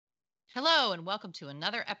Hello, and welcome to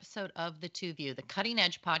another episode of The Two View, the cutting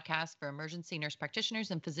edge podcast for emergency nurse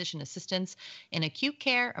practitioners and physician assistants in acute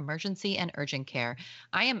care, emergency, and urgent care.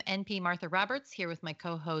 I am NP Martha Roberts here with my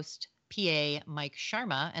co host, PA Mike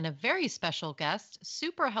Sharma, and a very special guest.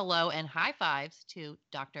 Super hello and high fives to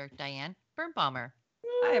Dr. Diane Birnbaumer.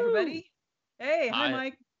 Hi, everybody. Hey, hi, Hi.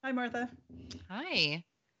 Mike. Hi, Martha. Hi.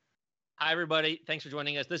 Hi, everybody. Thanks for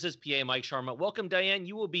joining us. This is PA Mike Sharma. Welcome, Diane.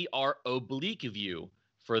 You will be our oblique view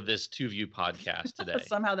for this Two View podcast today.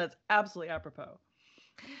 Somehow that's absolutely apropos.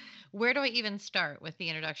 Where do I even start with the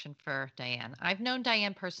introduction for Diane? I've known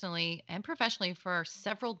Diane personally and professionally for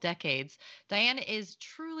several decades. Diane is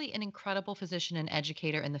truly an incredible physician and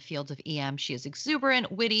educator in the fields of EM. She is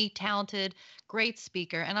exuberant, witty, talented, great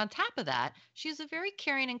speaker. And on top of that, she is a very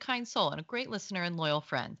caring and kind soul and a great listener and loyal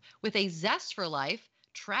friend with a zest for life,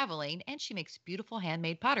 traveling, and she makes beautiful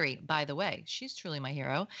handmade pottery. By the way, she's truly my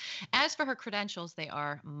hero. As for her credentials, they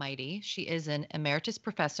are mighty. She is an emeritus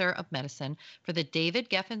professor of medicine for the David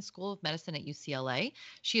Geffen School of Medicine at UCLA.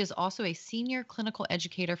 She is also a senior clinical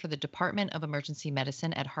educator for the Department of Emergency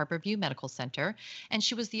Medicine at Harborview Medical Center, and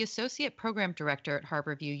she was the associate program director at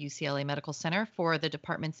Harborview UCLA Medical Center for the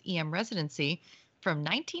department's EM residency from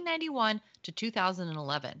 1991 to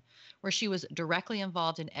 2011, where she was directly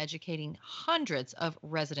involved in educating hundreds of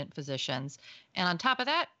resident physicians. And on top of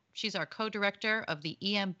that, she's our co-director of the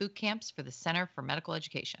EM boot camps for the Center for Medical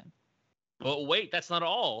Education. Well, wait, that's not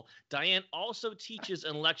all. Diane also teaches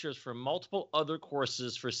and lectures for multiple other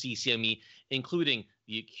courses for CCME, including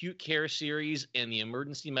the Acute Care Series and the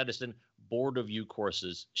Emergency Medicine Board Review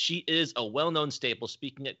courses. She is a well-known staple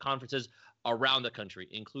speaking at conferences around the country,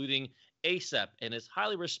 including ACEP, and is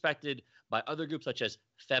highly respected by other groups such as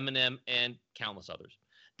Feminem and countless others.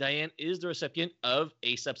 Diane is the recipient of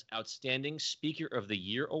ACEP's Outstanding Speaker of the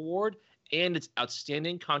Year Award and its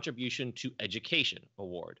Outstanding Contribution to Education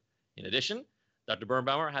Award. In addition, Dr.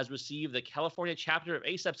 Birnbaumer has received the California chapter of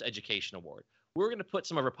ACEP's Education Award. We're going to put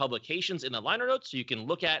some of her publications in the liner notes so you can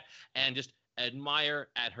look at and just admire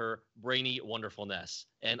at her brainy wonderfulness,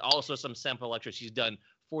 and also some sample lectures she's done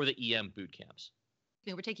for the EM boot camps.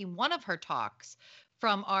 We're taking one of her talks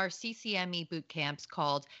from our CCME boot camps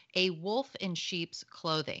called A Wolf in Sheep's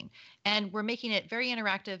Clothing. And we're making it very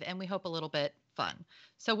interactive and we hope a little bit fun.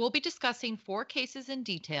 So we'll be discussing 4 cases in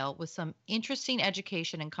detail with some interesting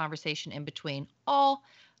education and conversation in between, all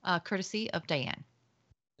courtesy of Diane.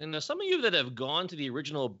 And some of you that have gone to the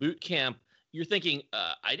original boot camp, you're thinking,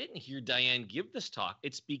 I didn't hear Diane give this talk.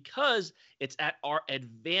 It's because it's at our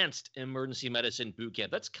Advanced Emergency Medicine Boot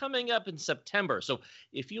Camp. That's coming up in September. So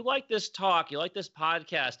if you like this talk, you like this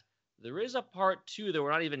podcast, there is a part 2 that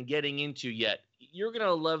we're not even getting into yet. You're going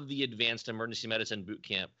to love the Advanced Emergency Medicine Boot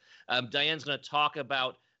Camp. Diane's going to talk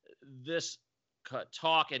about this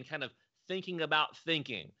talk and kind of thinking about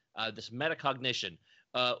thinking, this metacognition,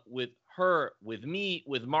 with her, with me,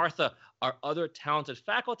 with Martha, our other talented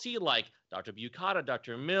faculty like Dr. Bucata,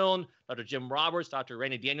 Dr. Milne, Dr. Jim Roberts, Dr.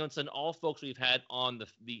 Randy Danielson, all folks we've had on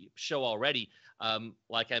the show already.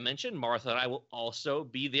 Like I mentioned, Martha and I will also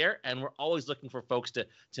be there, and we're always looking for folks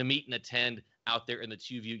to meet and attend out there in the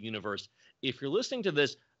Two View universe. If you're listening to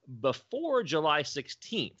this before July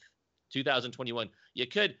 16th, 2021, you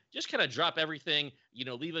could just kind of drop everything,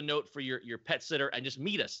 leave a note for your pet sitter and just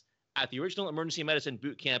meet us at the original Emergency Medicine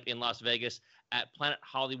Boot Camp in Las Vegas at Planet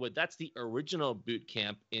Hollywood. That's the original boot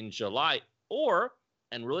camp in July.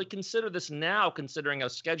 And really consider this now, considering how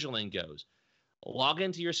scheduling goes. Log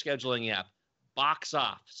into your scheduling app, box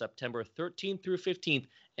off September 13th through 15th,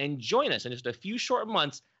 and join us in just a few short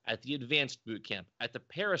months at the Advanced Boot Camp at the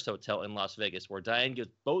Paris Hotel in Las Vegas, where Diane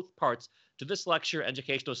gives both parts to this lecture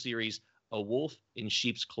educational series, A Wolf in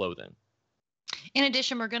Sheep's Clothing. In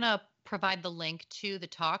addition, we're going to provide the link to the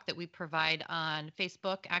talk that we provide on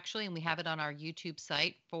Facebook, actually, and we have it on our YouTube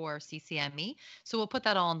site for CCME. So we'll put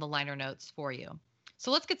that all in the liner notes for you. So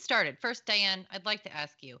let's get started. First, Diane, I'd like to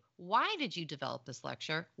ask you, why did you develop this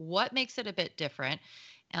lecture? What makes it a bit different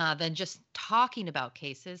than just talking about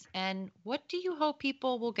cases? And what do you hope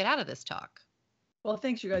people will get out of this talk? Well,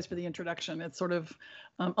 thanks you guys for the introduction. It's sort of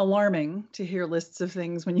alarming to hear lists of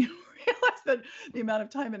things when you realize that the amount of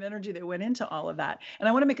time and energy that went into all of that. And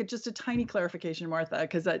I want to make it just a tiny clarification, Martha,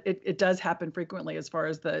 because it does happen frequently as far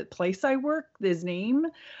as the place I work, his name.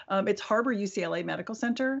 It's Harbor UCLA Medical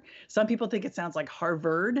Center. Some people think it sounds like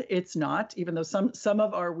Harvard. It's not, even though some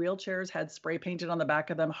of our wheelchairs had spray painted on the back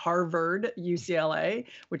of them, Harvard UCLA,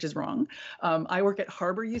 which is wrong. I work at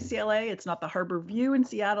Harbor UCLA. It's not the Harbor View in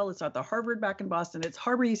Seattle. It's not the Harvard back in Boston. It's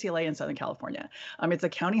Harbor UCLA in Southern California. It's a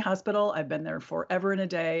county hospital. I've been there forever and a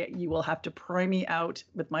day. You will have to to pry me out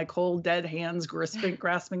with my cold, dead hands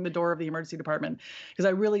grasping the door of the emergency department, because I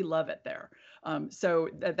really love it there. So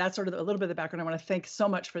that's sort of a little bit of the background. I want to thank so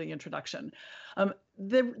much for the introduction.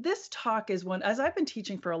 This talk is one, as I've been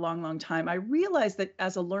teaching for a long, long time, I realized that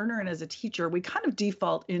as a learner and as a teacher, we kind of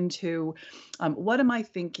default into what am I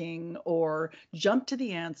thinking, or jump to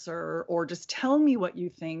the answer, or just tell me what you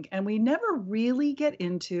think. And we never really get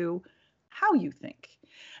into how you think.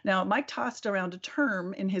 Now, Mike tossed around a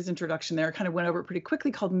term in his introduction there, kind of went over it pretty quickly,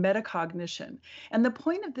 called metacognition. And the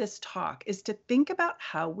point of this talk is to think about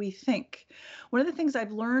how we think. One of the things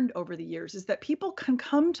I've learned over the years is that people can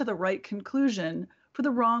come to the right conclusion for the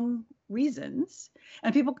wrong reasons,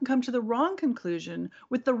 and people can come to the wrong conclusion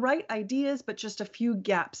with the right ideas, but just a few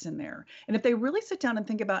gaps in there. And if they really sit down and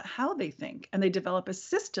think about how they think, and they develop a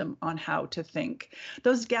system on how to think,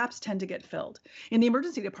 those gaps tend to get filled. In the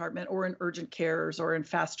emergency department, or in urgent cares, or in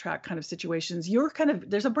fast track kind of situations,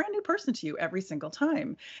 there's a brand new person to you every single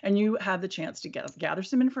time. And you have the chance to gather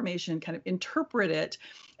some information, kind of interpret it,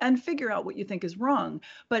 and figure out what you think is wrong.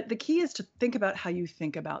 But the key is to think about how you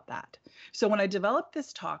think about that. So when I developed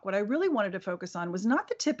this talk, what I really wanted to focus on was not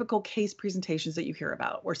the typical case presentations that you hear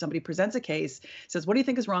about, where somebody presents a case, says, what do you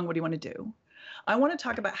think is wrong? What do you want to do? I want to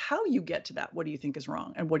talk about how you get to that. What do you think is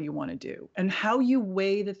wrong? And what do you want to do? And how you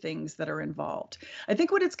weigh the things that are involved. I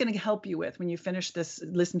think what it's going to help you with when you finish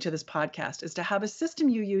listen to this podcast, is to have a system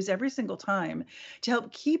you use every single time to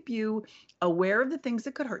help keep you aware of the things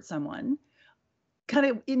that could hurt someone, kind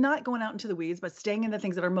of not going out into the weeds, but staying in the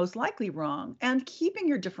things that are most likely wrong, and keeping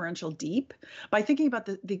your differential deep by thinking about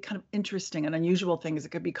the kind of interesting and unusual things that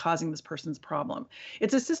could be causing this person's problem.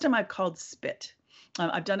 It's a system I've called SPIT.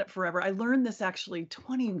 I've done it forever. I learned this actually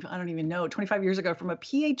 25 years ago from a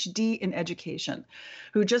PhD in education,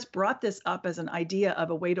 who just brought this up as an idea of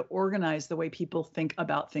a way to organize the way people think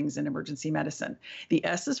about things in emergency medicine. The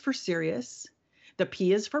S is for serious, the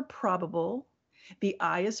P is for probable, the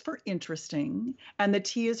I is for interesting, and the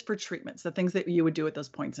T is for treatments, the things that you would do at those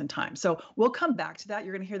points in time. So we'll come back to that.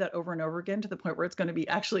 You're going to hear that over and over again, to the point where it's going to be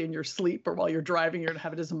actually in your sleep, or while you're driving, you're going to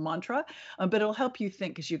have it as a mantra, but it'll help you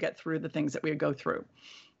think as you get through the things that we go through.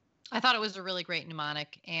 I thought it was a really great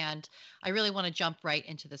mnemonic, and I really want to jump right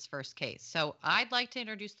into this first case. So I'd like to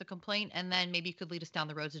introduce the complaint, and then maybe you could lead us down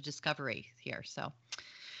the road to discovery here. So,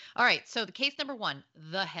 all right. So the case number one,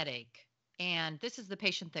 the headache. And this is the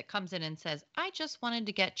patient that comes in and says, I just wanted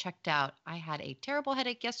to get checked out. I had a terrible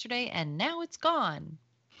headache yesterday, and now it's gone.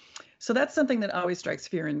 So that's something that always strikes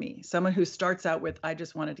fear in me. Someone who starts out with, I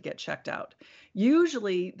just wanted to get checked out.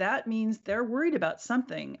 Usually that means they're worried about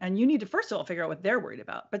something, and you need to, first of all, figure out what they're worried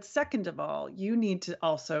about. But second of all, you need to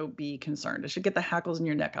also be concerned. It should get the hackles in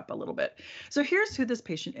your neck up a little bit. So here's who this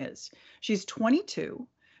patient is. She's 22.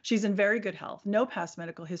 She's in very good health, no past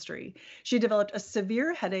medical history. She developed a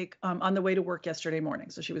severe headache on the way to work yesterday morning.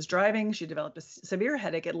 So she was driving, she developed a severe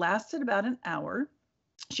headache. It lasted about an hour.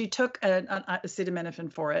 She took an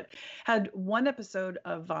acetaminophen for it, had one episode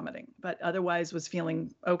of vomiting, but otherwise was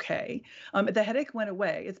feeling okay. The headache went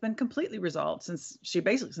away. It's been completely resolved since she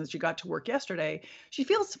got to work yesterday. She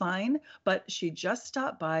feels fine, but she just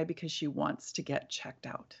stopped by because she wants to get checked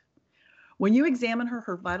out. When you examine her,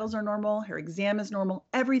 her vitals are normal, her exam is normal,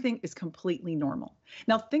 everything is completely normal.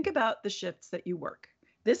 Now think about the shifts that you work.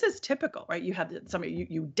 This is typical, right? You have somebody,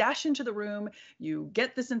 you dash into the room, you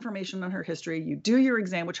get this information on her history, you do your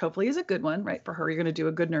exam, which hopefully is a good one, right? For her, you're going to do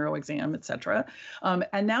a good neuro exam, et cetera.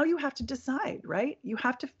 And now you have to decide, right? You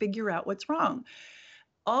have to figure out what's wrong.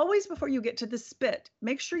 Always before you get to the SPIT,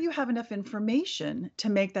 make sure you have enough information to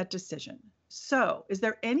make that decision. So is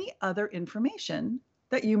there any other information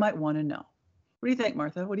that you might want to know? What do you think,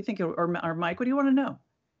 Martha? What do you think? Or Mike, what do you want to know?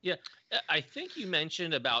 Yeah, I think you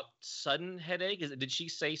mentioned about sudden headache. Did she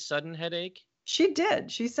say sudden headache? She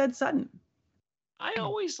did. She said sudden. I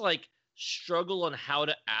always struggle on how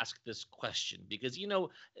to ask this question because,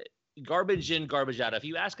 garbage in, garbage out. If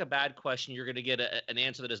you ask a bad question, you're going to get an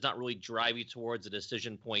answer that does not really drive you towards a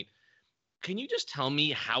decision point. Can you just tell me,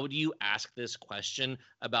 how do you ask this question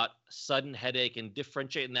about sudden headache and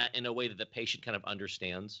differentiating that in a way that the patient kind of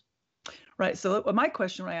understands? Right. So my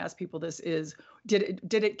question when I ask people this is, did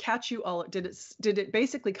it catch you all? Did it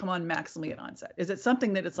basically come on maximally at onset? Is it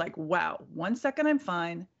something that it's like, wow, 1 second I'm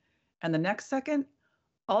fine, and the next second,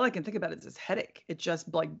 all I can think about is this headache. It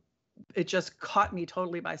just caught me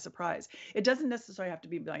totally by surprise. It doesn't necessarily have to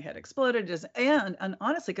be my head exploded. And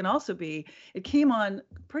honestly, can also be it came on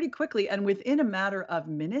pretty quickly, and within a matter of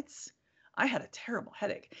minutes, I had a terrible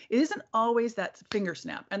headache. It isn't always that finger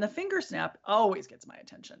snap, and the finger snap always gets my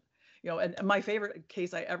attention. And my favorite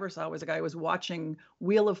case I ever saw was a guy who was watching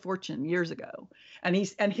Wheel of Fortune years ago. And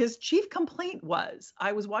his chief complaint was,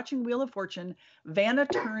 I was watching Wheel of Fortune, Vanna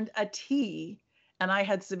turned a T and I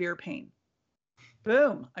had severe pain.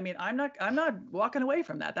 Boom. I mean, I'm not walking away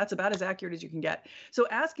from that. That's about as accurate as you can get. So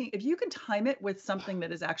asking if you can time it with something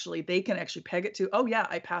that is actually, they can actually peg it to, oh yeah,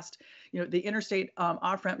 I passed, the interstate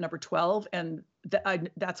off ramp number 12 and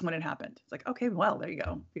that's when it happened. It's like, okay, well, there you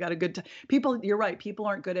go. You got a good people. You're right. People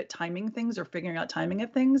aren't good at timing things or figuring out timing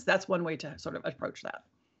of things. That's one way to sort of approach that.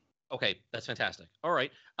 Okay. That's fantastic. All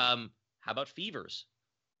right. How about fevers?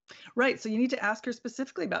 Right. So you need to ask her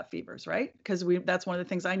specifically about fevers, right? Because that's one of the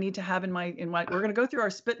things I need to have in my, we're going to go through our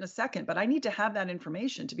spit in a second, but I need to have that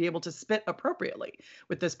information to be able to spit appropriately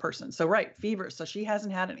with this person. So, right. Fevers. So she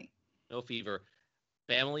hasn't had any. No fever.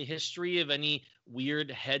 Family history of any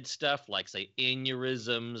weird head stuff like, say,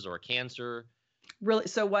 aneurysms or cancer? Really?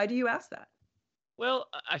 So why do you ask that? Well,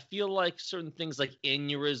 I feel like certain things like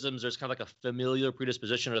aneurysms, there's kind of like a familial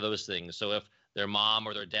predisposition to those things. So if their mom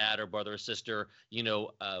or their dad or brother or sister,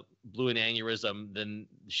 blew an aneurysm, then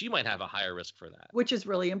she might have a higher risk for that. Which is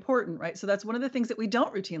really important, right? So that's one of the things that we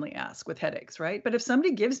don't routinely ask with headaches, right? But if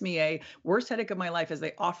somebody gives me a worst headache of my life as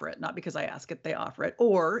they offer it, not because I ask it, they offer it,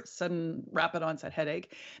 or sudden rapid onset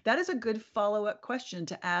headache, that is a good follow-up question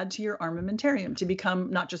to add to your armamentarium to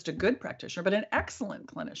become not just a good practitioner, but an excellent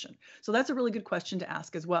clinician. So that's a really good question to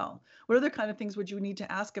ask as well. What other kind of things would you need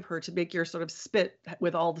to ask of her to make your sort of spit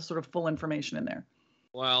with all the sort of full information in there?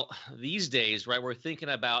 Well, these days, right, we're thinking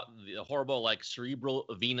about the horrible like cerebral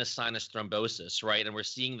venous sinus thrombosis, right? And we're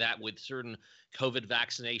seeing that with certain COVID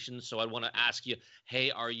vaccinations. So I want to ask you, hey,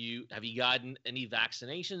 have you gotten any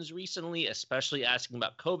vaccinations recently, especially asking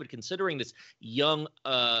about COVID, considering this young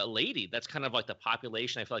lady? That's kind of like the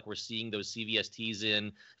population I feel like we're seeing those CVSTs in,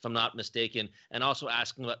 if I'm not mistaken, and also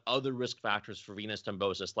asking about other risk factors for venous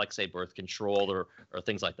thrombosis, like say birth control or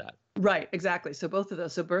things like that. Right, exactly. So both of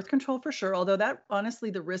those. So birth control for sure, although that honestly,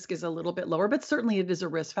 the risk is a little bit lower, but certainly it is a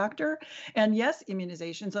risk factor. And yes,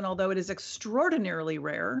 immunizations. And although it is extraordinarily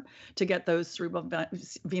rare to get those cerebral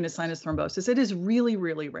venous sinus thrombosis, it is really,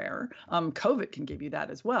 really rare. COVID can give you that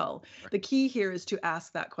as well. Right. The key here is to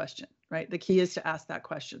ask that question, right? The key is to ask that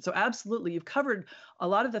question. So absolutely, you've covered a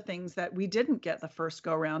lot of the things that we didn't get the first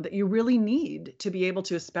go around that you really need to be able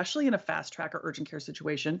to, especially in a fast track or urgent care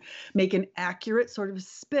situation, make an accurate sort of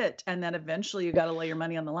spit. And then eventually you got to lay your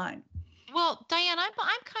money on the line. Well, Diane,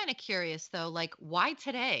 I'm kind of curious though, like why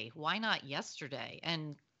today? Why not yesterday?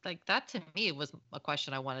 And like that to me was a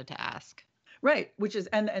question I wanted to ask. Right, which is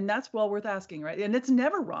and that's well worth asking, right? And it's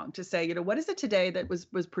never wrong to say, what is it today that was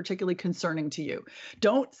particularly concerning to you?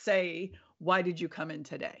 Don't say, why did you come in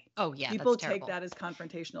today? Oh yeah, people that's take that as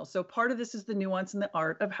confrontational. So part of this is the nuance and the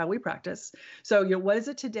art of how we practice. So what is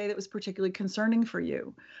it today that was particularly concerning for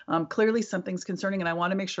you? Clearly something's concerning, and I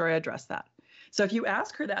want to make sure I address that. So if you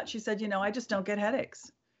ask her that, she said, I just don't get headaches,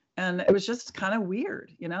 and it was just kind of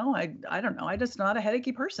weird. I don't know, I'm just not a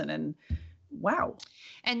headachy person, and wow.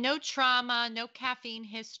 And no trauma, no caffeine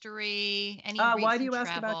history, any why do you travel.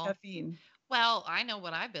 Ask about caffeine? Well, I know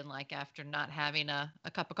what I've been like after not having a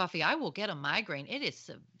cup of coffee. I will get a migraine. It is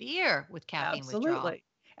severe with caffeine withdrawal. Absolutely.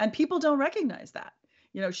 And people don't recognize that.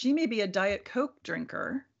 She may be a Diet Coke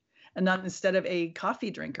drinker and not instead of a coffee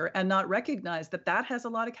drinker, and not recognize that that has a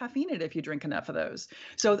lot of caffeine in it if you drink enough of those.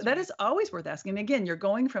 So that is always worth asking. And again, you're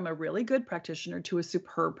going from a really good practitioner to a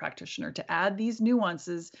superb practitioner to add these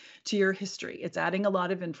nuances to your history. It's adding a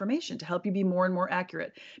lot of information to help you be more and more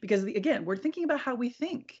accurate. Because again, we're thinking about how we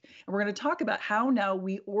think, and we're going to talk about how now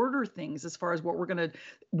we order things as far as what we're going to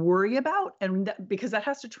worry about. And because that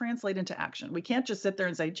has to translate into action. We can't just sit there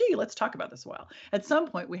and say, gee, let's talk about this a while. At some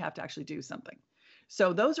point, we have to actually do something.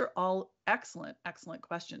 So those are all excellent, excellent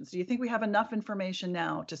questions. Do you think we have enough information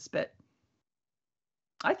now to spit?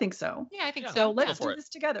 I think so. Yeah, I think so. So let's do this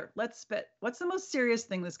together. Let's spit. What's the most serious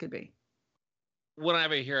thing this could be?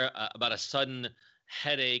 Whenever I hear about a sudden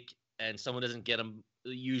headache and someone doesn't get them,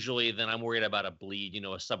 usually then I'm worried about a bleed, a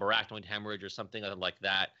subarachnoid hemorrhage or something like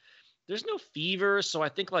that. There's no fever, so I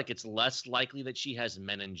think like it's less likely that she has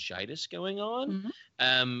meningitis going on.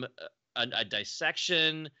 Mm-hmm. A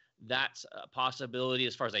dissection, that's a possibility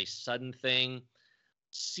as far as a sudden thing.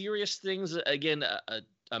 Serious things, again,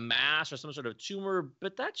 a mass or some sort of tumor,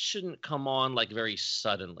 but that shouldn't come on like very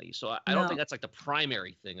suddenly. So I don't think that's like the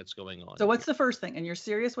primary thing that's going on. So what's the first thing? And you're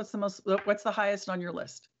serious? What's the highest on your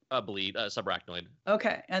list? Bleed, subarachnoid.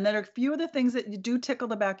 Okay. And then there are a few of the things that do tickle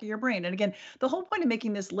the back of your brain. And again, the whole point of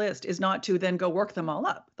making this list is not to then go work them all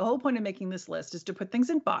up. The whole point of making this list is to put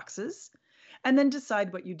things in boxes and then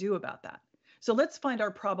decide what you do about that. So let's find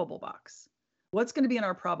our probable box. What's going to be in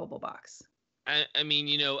our probable box? I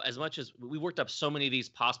mean, as much as we worked up so many of these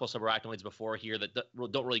possible subarachnoids before here that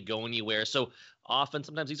don't really go anywhere. So often,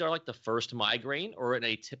 sometimes these are like the first migraine or in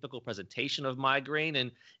a typical presentation of migraine,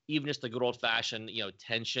 and even just the good old fashioned,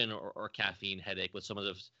 tension or caffeine headache with so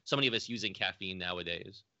many of us using caffeine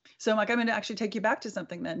nowadays. So, Mike, I'm going to actually take you back to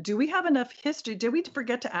something then. Do we have enough history? Did we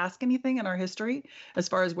forget to ask anything in our history as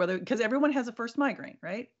far as whether, because everyone has a first migraine,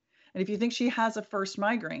 right? And if you think she has a first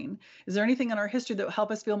migraine, is there anything in our history that will help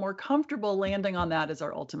us feel more comfortable landing on that as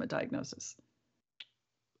our ultimate diagnosis?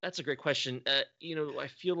 That's a great question. I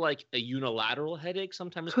feel like a unilateral headache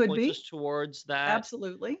sometimes Could points be. us towards that.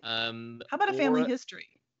 Absolutely. How about a family history?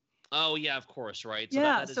 Oh, yeah, of course, right? So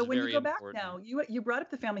Yeah. that is So when you very go back important. now, you brought up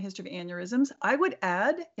the family history of aneurysms. I would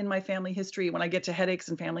add in my family history, when I get to headaches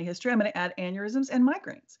and family history, I'm going to add aneurysms and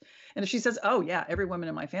migraines. And if she says, oh, yeah, every woman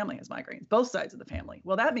in my family has migraines, both sides of the family,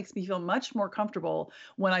 well, that makes me feel much more comfortable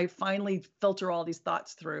when I finally filter all these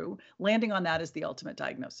thoughts through. Landing on that is the ultimate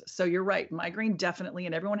diagnosis. So you're right. Migraine definitely,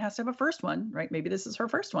 and everyone has to have a first one, right? Maybe this is her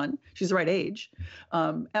first one. She's the right age.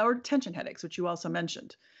 Or tension headaches, which you also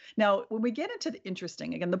mentioned. Now, when we get into the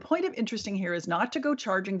interesting, again, the point of interesting here is not to go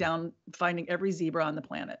charging down, finding every zebra on the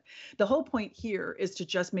planet. The whole point here is to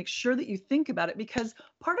just make sure that you think about it, because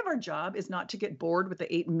part of our job is not to get bored with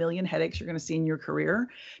the 8 million headaches you're going to see in your career,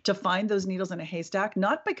 to find those needles in a haystack,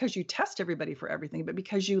 not because you test everybody for everything, but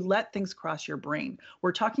because you let things cross your brain.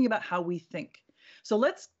 We're talking about how we think. So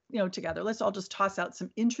let's, together, let's all just toss out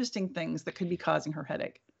some interesting things that could be causing her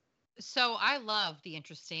headache. So I love the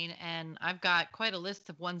interesting, and I've got quite a list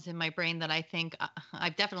of ones in my brain that I think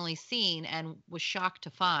I've definitely seen and was shocked to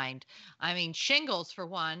find. I mean, shingles, for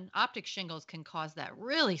one. Optic shingles can cause that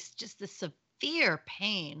really just the severe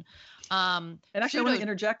pain. And actually, I want to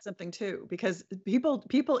interject something too, because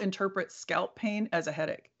people interpret scalp pain as a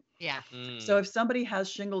headache. Yeah. So if somebody has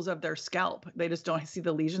shingles of their scalp, they just don't see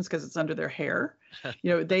the lesions because it's under their hair.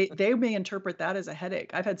 They may interpret that as a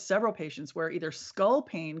headache. I've had several patients where either skull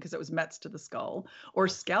pain because it was Mets to the skull, or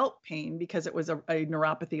scalp pain because it was a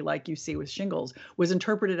neuropathy like you see with shingles, was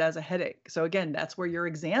interpreted as a headache. So again, that's where your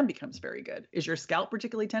exam becomes very good. Is your scalp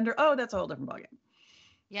particularly tender? Oh, that's a whole different ballgame.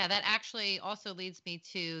 Yeah, that actually also leads me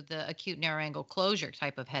to the acute narrow angle closure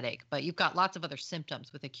type of headache, but you've got lots of other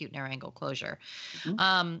symptoms with acute narrow angle closure.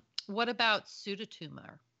 Mm-hmm. What about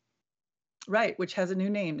pseudotumor? Right, which has a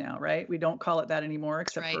new name now, right? We don't call it that anymore,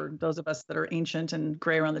 except for those of us that are ancient and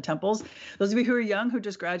gray around the temples. Those of you who are young, who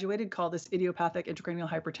just graduated, call this idiopathic intracranial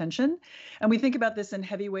hypertension. And we think about this in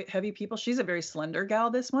heavy people. She's a very slender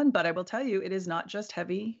gal, this one, but I will tell you, it is not just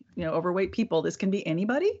heavy, overweight people. This can be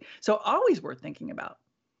anybody. So always worth thinking about.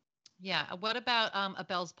 Yeah. What about a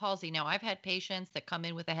Bell's palsy? Now, I've had patients that come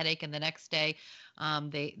in with a headache, and the next day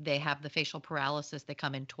they have the facial paralysis. They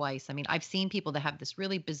come in twice. I mean, I've seen people that have this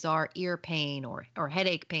really bizarre ear pain or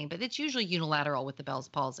headache pain, but it's usually unilateral with the Bell's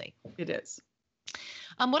palsy. It is.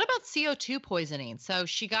 What about CO2 poisoning? So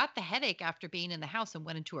she got the headache after being in the house and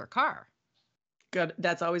went into her car. Good.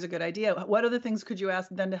 That's always a good idea. What other things could you ask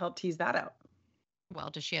then to help tease that out? Well,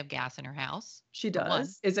 does she have gas in her house? She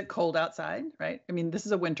does. Is it cold outside? Right. I mean, this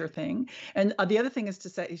is a winter thing. And the other thing is to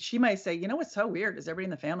say, she might say, what's so weird is everybody in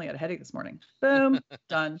the family had a headache this morning. Boom,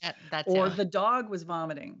 done. Or the dog was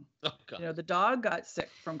vomiting. Oh, God. The dog got sick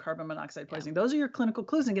from carbon monoxide poisoning. Those are your clinical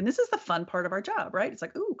clues. And this is the fun part of our job, right? It's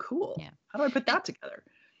like, ooh, cool. Yeah. How do I put that together?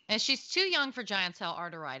 And she's too young for giant cell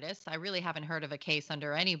arteritis. I really haven't heard of a case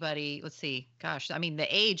under anybody. Let's see. Gosh, I mean, the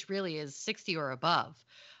age really is 60 or above.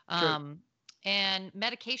 And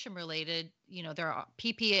medication related, there are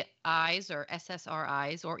PPIs or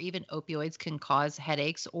SSRIs or even opioids can cause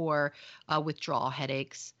headaches or withdrawal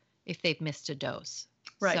headaches if they've missed a dose.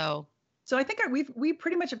 Right. So I think we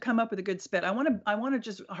pretty much have come up with a good spit. I want to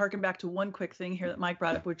just harken back to one quick thing here that Mike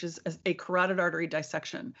brought up, which is a carotid artery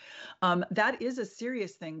dissection. That is a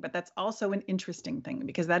serious thing, but that's also an interesting thing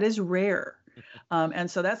because that is rare. And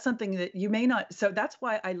so that's something that you may not. So that's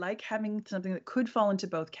why I like having something that could fall into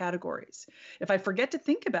both categories. If I forget to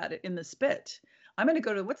think about it in the spit, I'm going to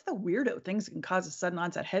go to what's the weirdo things that can cause a sudden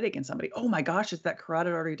onset headache in somebody. Oh my gosh, it's that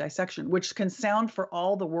carotid artery dissection, which can sound for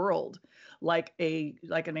all the world like an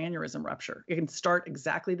aneurysm rupture. It can start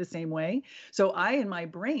exactly the same way. So I, in my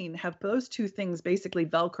brain, have those two things basically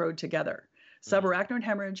Velcroed together. Subarachnoid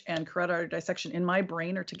hemorrhage and carotid artery dissection in my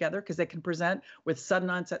brain are together because they can present with sudden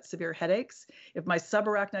onset severe headaches. If my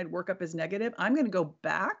subarachnoid workup is negative, I'm going to go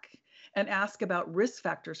back and ask about risk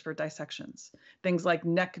factors for dissections, things like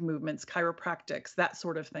neck movements, chiropractics, that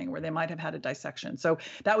sort of thing, where they might have had a dissection. So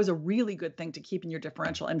that was a really good thing to keep in your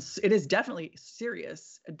differential. And it is definitely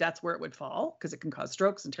serious. That's where it would fall because it can cause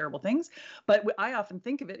strokes and terrible things. But I often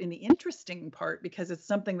think of it in the interesting part because it's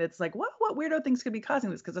something that's like, what weirdo things could be causing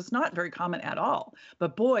this? Because it's not very common at all.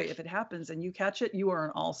 But boy, if it happens and you catch it, you are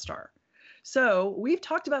an all-star. So we've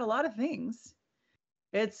talked about a lot of things.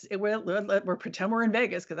 We're pretend we're in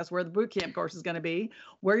Vegas because that's where the boot camp course is going to be.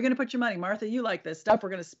 Where are you going to put your money? Martha, you like this stuff. We're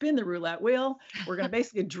going to spin the roulette wheel. We're going to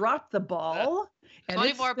basically drop the ball and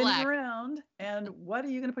it's spinning around. And what are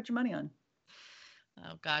you going to put your money on?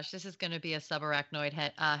 Oh gosh, this is going to be a subarachnoid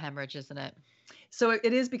hemorrhage, isn't it? So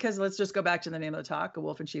it is, because let's just go back to the name of the talk, A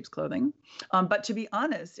Wolf in Sheep's Clothing. But to be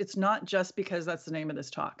honest, it's not just because that's the name of this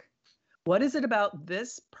talk. What is it about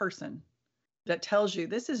this person that tells you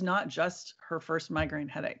this is not just her first migraine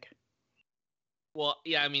headache? Well,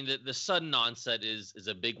 yeah, I mean, the sudden onset is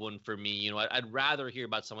a big one for me. You know, I'd rather hear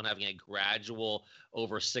about someone having a gradual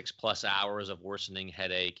over 6+ hours of worsening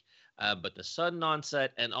headache. But the sudden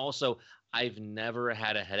onset, and also I've never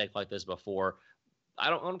had a headache like this before. I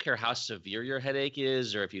don't care how severe your headache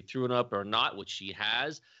is or if you threw it up or not, which she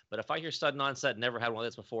has. But if I hear sudden onset, never had one of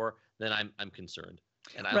this before, then I'm concerned.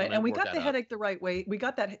 And we got the headache the right way. We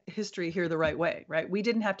got that history here the right way, right? We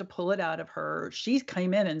didn't have to pull it out of her. She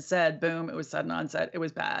came in and said, boom, it was sudden onset. It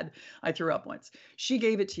was bad. I threw up once. She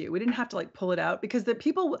gave it to you. We didn't have to like pull it out, because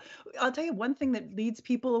I'll tell you one thing that leads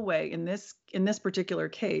people away in this particular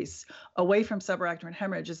case, away from subarachnoid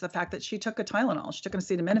hemorrhage, is the fact that she took a Tylenol. She took an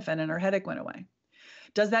acetaminophen and her headache went away.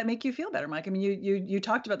 Does that make you feel better, Mike? I mean, you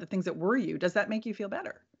talked about the things that worry you. Does that make you feel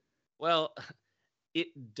better? Well,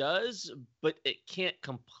 it does, but it can't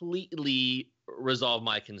completely resolve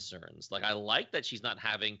my concerns. Like, I like that she's not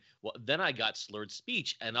having, well, then I got slurred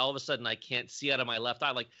speech and all of a sudden I can't see out of my left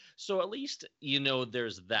eye. Like, so at least, you know,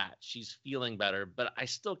 there's that. She's feeling better, but I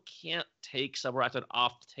still can't take subarachnoid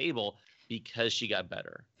off the table because she got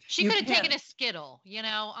better. She could have taken a Skittle, you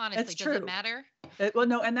know, honestly. Does it matter? Well,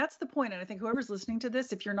 no, and that's the point. And I think whoever's listening to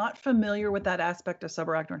this, if you're not familiar with that aspect of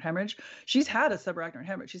subarachnoid hemorrhage, she's had a subarachnoid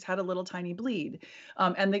hemorrhage. She's had a little tiny bleed.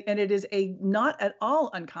 And it is a not at all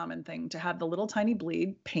uncommon thing to have the little tiny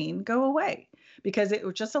bleed pain go away, because it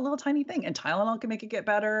was just a little tiny thing. And Tylenol can make it get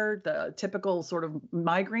better. The typical sort of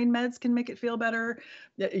migraine meds can make it feel better.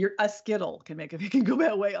 A Skittle can make it can go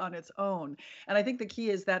away on its own. And I think the key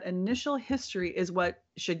is that initial history is what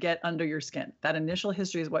should get under your skin. That initial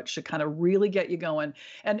history is what should kind of really get you going.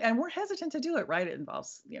 And we're hesitant to do it, right? It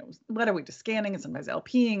involves, you know, what are we to scanning and sometimes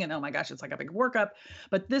LPing, and oh my gosh, it's like a big workup.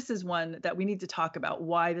 But this is one that we need to talk about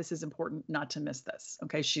why this is important not to miss this.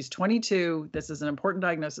 Okay, she's 22. This is an important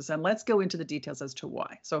diagnosis, and let's go into the details as to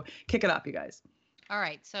why. So kick it up, you guys. All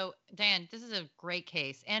right. So Diane, this is a great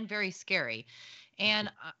case and very scary.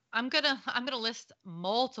 And I'm gonna list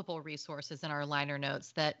multiple resources in our liner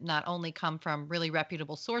notes that not only come from really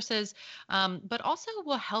reputable sources, but also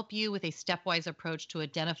will help you with a stepwise approach to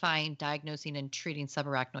identifying, diagnosing, and treating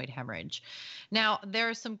subarachnoid hemorrhage. Now, there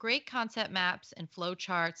are some great concept maps and flow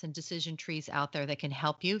charts and decision trees out there that can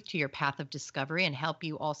help you to your path of discovery and help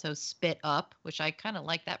you also spit up, which I kind of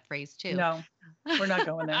like that phrase too. No, we're not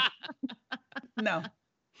going there. No,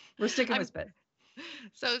 we're sticking with spit.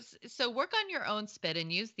 So work on your own spit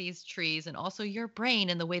and use these trees and also your brain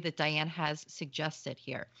in the way that Diane has suggested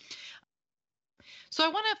here. So I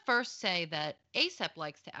want to first say that ACEP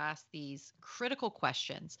likes to ask these critical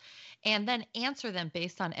questions and then answer them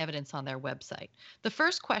based on evidence on their website. The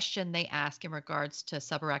first question they ask in regards to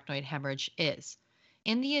subarachnoid hemorrhage is,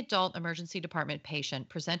 in the adult emergency department patient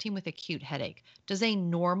presenting with acute headache, does a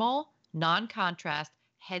normal, non-contrast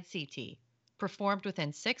head CT performed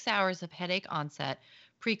within 6 hours of headache onset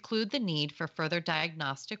preclude the need for further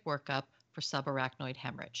diagnostic workup for subarachnoid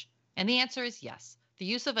hemorrhage? And the answer is yes. The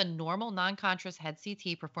use of a normal non-contrast head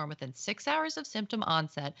CT performed within 6 hours of symptom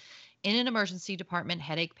onset in an emergency department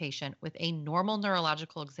headache patient with a normal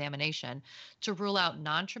neurological examination to rule out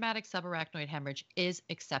non-traumatic subarachnoid hemorrhage is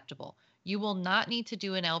acceptable. You will not need to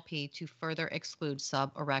do an LP to further exclude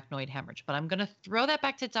subarachnoid hemorrhage. But I'm going to throw that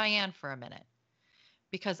back to Diane for a minute,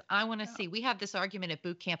 because I want to see, we have this argument at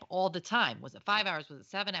boot camp all the time. Was it 5 hours? Was it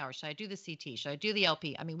 7 hours? Should I do the CT? Should I do the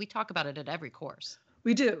LP? I mean, we talk about it at every course.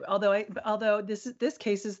 We do, although this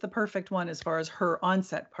case is the perfect one as far as her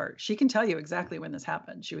onset part. She can tell you exactly when this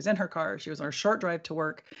happened. She was in her car. She was on a short drive to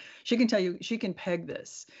work. She can tell you, she can peg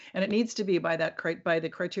this, and it needs to be by the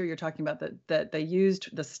criteria you're talking about, that they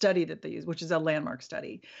used, the study that they used, which is a landmark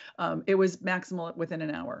study. It was maximal within an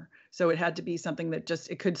hour, so it had to be something that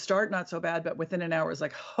it could start not so bad, but within an hour is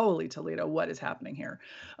like, holy Toledo, what is happening here?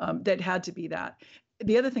 That had to be that.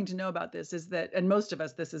 the other thing to know about this is that, and most of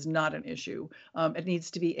us, this is not an issue. It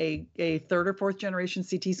needs to be a third or fourth generation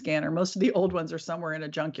CT scanner. Most of the old ones are somewhere in a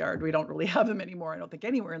junkyard. We don't really have them anymore. I don't think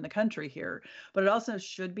anywhere in the country here. But it also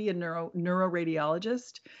should be a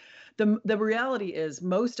neuroradiologist. The reality is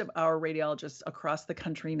most of our radiologists across the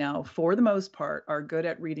country now, for the most part, are good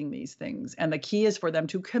at reading these things. And the key is for them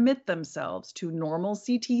to commit themselves to normal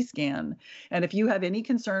CT scan. And if you have any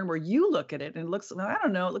concern where you look at it and it looks, I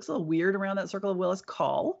don't know, it looks a little weird around that circle of Willis,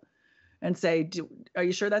 call and say, are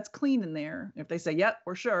you sure that's clean in there? If they say, yep,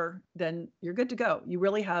 we're sure, then you're good to go. You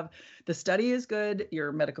really have, the study is good.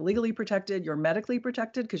 You're medical legally protected. You're medically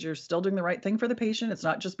protected because you're still doing the right thing for the patient. It's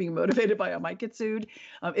not just being motivated by I might get sued.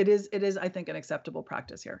 It is, I think, an acceptable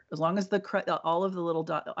practice here, as long as all of the little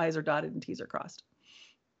I's are dotted and T's are crossed.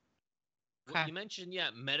 Well, you mentioned,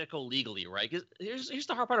 medical legally, right? 'Cause here's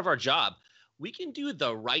the hard part of our job. We can do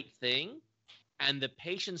the right thing, and the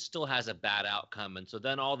patient still has a bad outcome. And so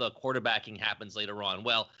then all the quarterbacking happens later on.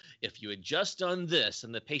 Well, if you had just done this,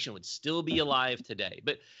 and the patient would still be alive today.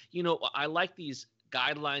 But, I like these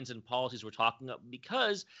guidelines and policies we're talking about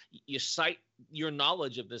because you cite your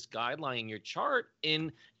knowledge of this guideline in your chart,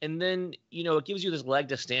 and then, it gives you this leg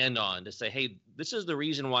to stand on to say, hey, this is the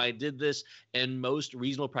reason why I did this. And most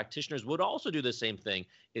reasonable practitioners would also do the same thing.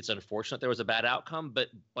 It's unfortunate there was a bad outcome, but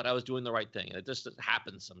I was doing the right thing. It just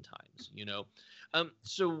happens sometimes,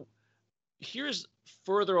 So here's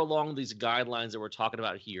further along these guidelines that we're talking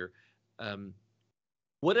about here.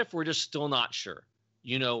 What if we're just still not sure?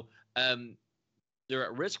 They're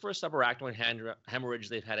at risk for a subarachnoid hemorrhage.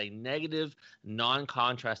 They've had a negative,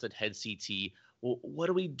 non-contrasted head CT. Well, what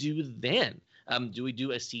do we do then? Do we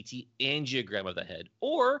do a CT angiogram of the head?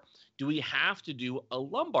 Or do we have to do a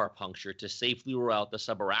lumbar puncture to safely rule out the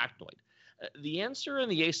subarachnoid? The answer in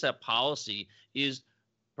the ASAP policy is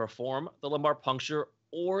perform the lumbar puncture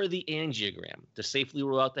or the angiogram to safely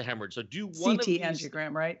rule out the hemorrhage. So do one of these.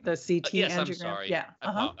 Angiogram, right? The CT yes, angiogram. I'm sorry. Yeah.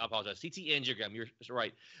 I apologize. CT angiogram. You're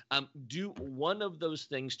right. Do one of those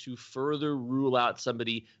things to further rule out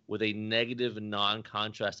somebody with a negative,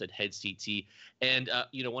 non-contrasted head CT. And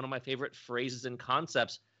one of my favorite phrases and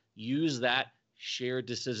concepts: use that shared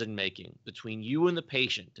decision making between you and the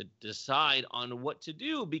patient to decide on what to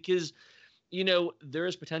do, because there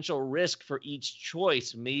is potential risk for each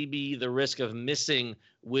choice. Maybe the risk of missing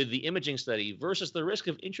with the imaging study versus the risk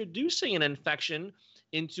of introducing an infection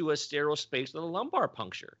into a sterile space with a lumbar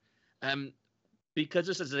puncture. Because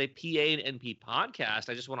this is a PA and NP podcast,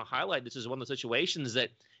 I just want to highlight this is one of the situations that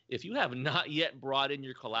if you have not yet brought in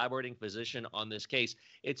your collaborating physician on this case,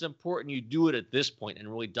 it's important you do it at this point and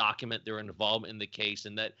really document their involvement in the case,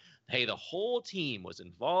 and that, hey, the whole team was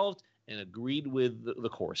involved and agreed with the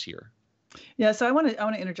course here. Yeah, so I want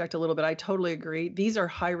to interject a little bit. I totally agree. These are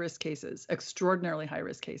high-risk cases, extraordinarily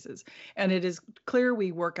high-risk cases, and it is clear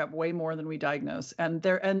we work up way more than we diagnose. And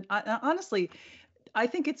honestly, I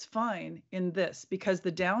think it's fine in this because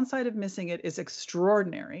the downside of missing it is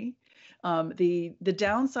extraordinary. The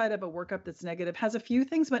downside of a workup that's negative has a few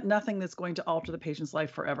things, but nothing that's going to alter the patient's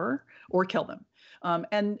life forever or kill them.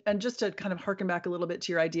 And just to kind of harken back a little bit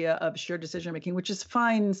to your idea of shared decision making, which is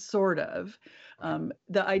fine, sort of.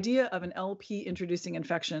 The idea of an LP introducing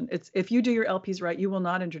infection, it's if you do your LPs right, you will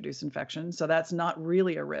not introduce infection. So that's not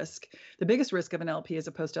really a risk. The biggest risk of an LP is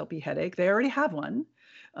a post-LP headache. They already have one.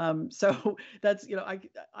 So that's,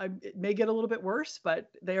 it may get a little bit worse, but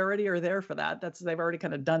they already are there for that. They've already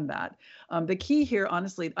kind of done that. The key here,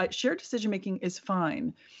 honestly, shared decision making is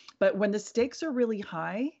fine, but when the stakes are really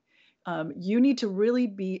high, you need to really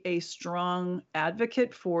be a strong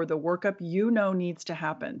advocate for the workup needs to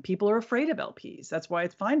happen. People are afraid of LPs. That's why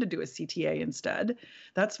it's fine to do a CTA instead.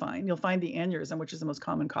 That's fine. You'll find the aneurysm, which is the most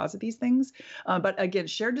common cause of these things. But again,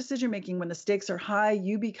 shared decision-making, when the stakes are high,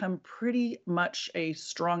 you become pretty much a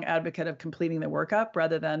strong advocate of completing the workup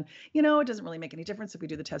rather than, it doesn't really make any difference if we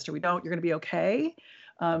do the test or we don't. You're going to be okay.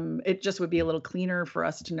 It just would be a little cleaner for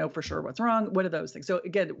us to know for sure what's wrong. What are those things? So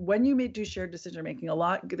again, when you do shared decision making, a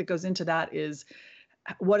lot that goes into that is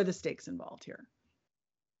what are the stakes involved here?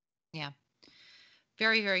 Yeah.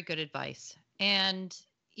 Very, very good advice. And,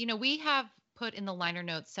 we have put in the liner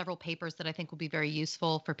notes several papers that I think will be very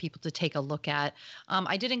useful for people to take a look at.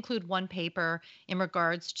 I did include one paper in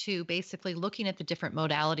regards to basically looking at the different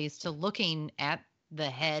modalities to looking at the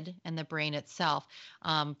head and the brain itself,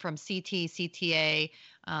 from CT, CTA,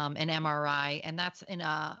 and MRI. And that's in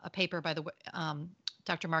a paper by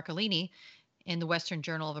Dr. Marcolini in the Western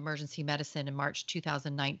Journal of Emergency Medicine in March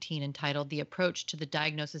 2019, entitled The Approach to the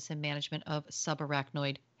Diagnosis and Management of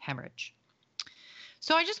Subarachnoid Hemorrhage.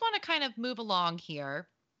 So I just want to kind of move along here.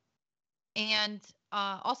 And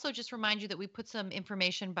also just remind you that we put some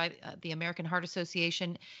information by the American Heart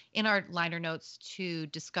Association in our liner notes to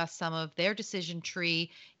discuss some of their decision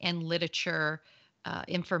tree and literature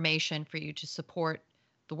information for you to support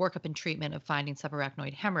the workup and treatment of finding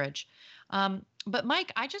subarachnoid hemorrhage. But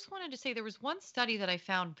Mike, I just wanted to say there was one study that I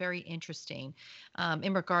found very interesting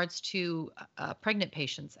in regards to pregnant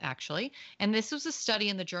patients, actually. And this was a study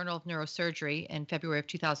in the Journal of Neurosurgery in February of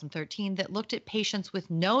 2013 that looked at patients with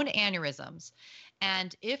known aneurysms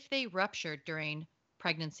and if they ruptured during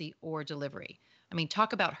pregnancy or delivery. I mean,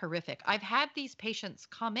 talk about horrific. I've had these patients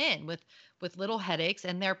come in with little headaches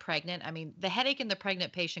and they're pregnant. I mean, the headache in the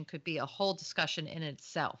pregnant patient could be a whole discussion in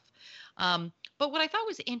itself. But what I thought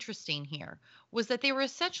was interesting here was that they were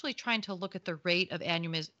essentially trying to look at the rate of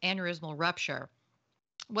aneurysmal rupture,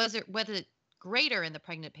 whether it greater in the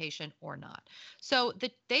pregnant patient or not. So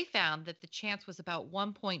they found that the chance was about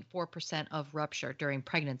 1.4% of rupture during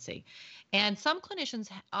pregnancy. And some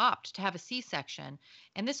clinicians opt to have a C-section.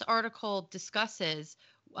 And this article discusses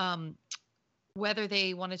whether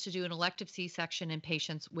they wanted to do an elective C-section in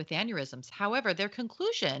patients with aneurysms. However, their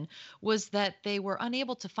conclusion was that they were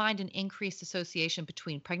unable to find an increased association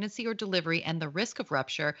between pregnancy or delivery and the risk of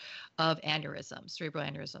rupture of aneurysms, cerebral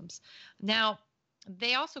aneurysms. Now,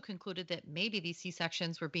 they also concluded that maybe these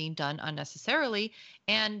C-sections were being done unnecessarily.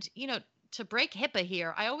 And, to break HIPAA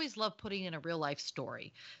here, I always love putting in a real life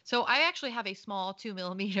story. So I actually have a small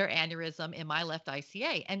 2-millimeter aneurysm in my left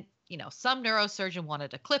ICA. And some neurosurgeon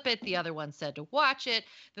wanted to clip it. The other one said to watch it.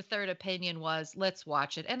 The third opinion was, let's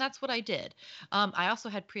watch it. And that's what I did. I also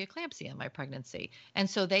had preeclampsia in my pregnancy. And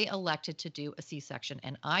so they elected to do a C-section,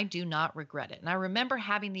 and I do not regret it. And I remember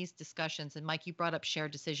having these discussions, and Mike, you brought up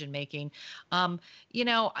shared decision making. I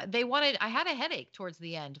had a headache towards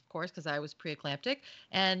the end, of course, because I was preeclamptic,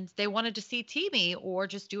 and they wanted to CT me or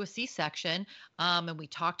just do a C-section. And we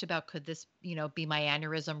talked about, could this, be my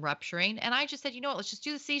aneurysm rupturing? And I just said, let's just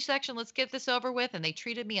do the C-section. Let's get this over with. And they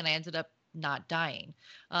treated me and I ended up not dying.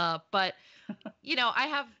 But, I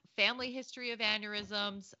have family history of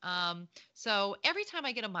aneurysms. So every time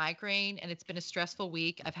I get a migraine and it's been a stressful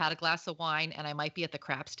week, I've had a glass of wine and I might be at the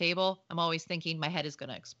craps table, I'm always thinking my head is going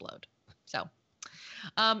to explode. So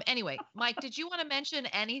anyway, Mike, did you want to mention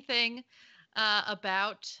anything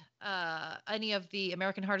about any of the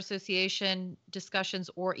American Heart Association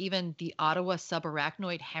discussions or even the Ottawa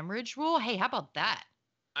subarachnoid hemorrhage rule? Hey, how about that?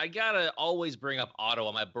 I gotta always bring up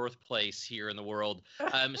Ottawa, my birthplace here in the world.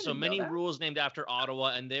 So many rules named after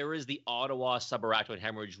Ottawa, and there is the Ottawa subarachnoid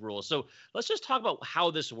hemorrhage rule. So let's just talk about how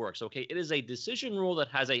this works, okay? It is a decision rule that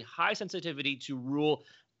has a high sensitivity to rule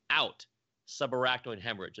out subarachnoid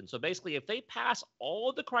hemorrhage. And so basically, if they pass all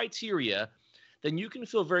of the criteria, then you can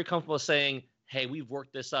feel very comfortable saying, hey, we've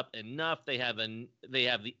worked this up enough. They have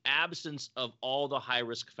the absence of all the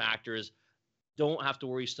high-risk factors. Don't have to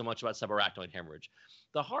worry so much about subarachnoid hemorrhage.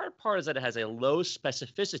 The hard part is that it has a low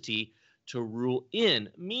specificity to rule in,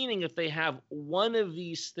 meaning if they have one of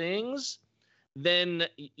these things, then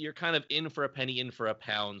you're kind of in for a penny, in for a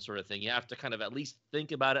pound sort of thing. You have to kind of at least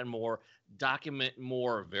think about it more, document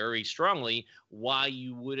more very strongly why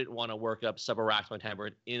you wouldn't want to work up subarachnoid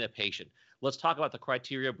hemorrhage in a patient. Let's talk about the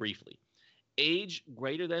criteria briefly. Age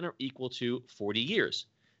greater than or equal to 40 years.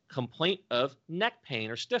 Complaint of neck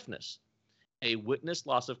pain or stiffness. A witness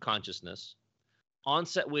loss of consciousness.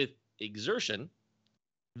 Onset with exertion.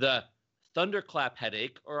 The thunderclap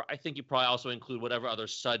headache, or I think you probably also include whatever other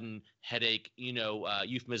sudden headache,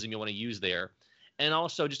 euphemism you want to use there. And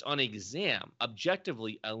also just on exam,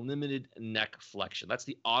 objectively, a limited neck flexion. That's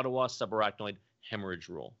the Ottawa subarachnoid hemorrhage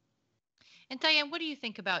rule. And Diane, what do you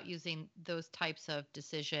think about using those types of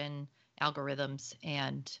decision algorithms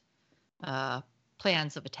and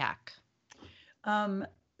plans of attack?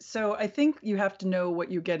 So I think you have to know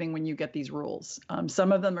what you're getting when you get these rules.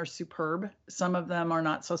 Some of them are superb. Some of them are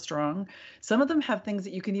not so strong. Some of them have things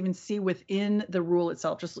that you can even see within the rule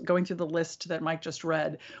itself, just going through the list that Mike just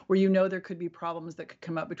read, where there could be problems that could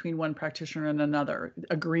come up between one practitioner and another,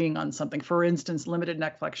 agreeing on something. For instance, limited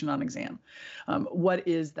neck flexion on exam. What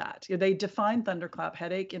is that? They define thunderclap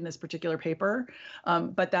headache in this particular paper,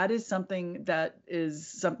 but that is something that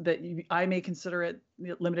I may consider it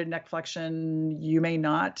limited neck flexion. You may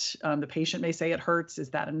not. The patient may say it hurts. Is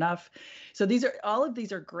that enough? So all of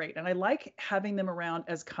these are great. And I like having them around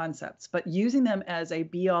as concepts, but using them as a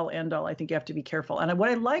be all end all, I think you have to be careful. And what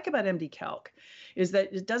I like about MD Calc is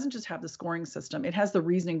that it doesn't just have the scoring system. It has the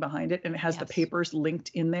reasoning behind it, and it has the papers linked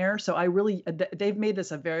in there. So they've made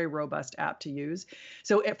this a very robust app to use.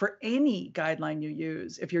 So for any guideline you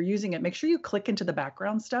use, if you're using it, make sure you click into the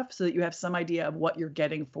background stuff so that you have some idea of what you're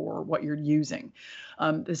getting for what you're using.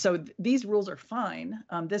 So these rules are fine.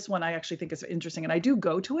 This one I actually think is interesting, and I do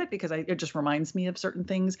go to it because it just reminds me of certain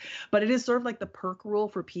things. But it is sort of like the PERC rule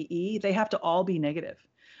for PE. They have to all be negative.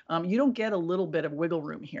 You don't get a little bit of wiggle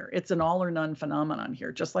room here. It's an all or none phenomenon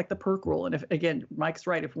here, just like the PERC rule. And if, again, Mike's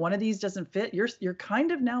right, if one of these doesn't fit, you're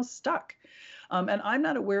kind of now stuck. And I'm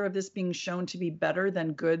not aware of this being shown to be better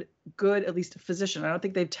than good, at least a physician. I don't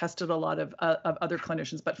think they've tested a lot of other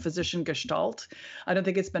clinicians, but physician gestalt, I don't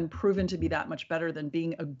think it's been proven to be that much better than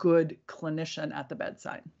being a good clinician at the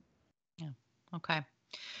bedside. Yeah. Okay.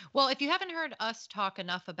 Well, if you haven't heard us talk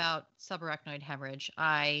enough about subarachnoid hemorrhage,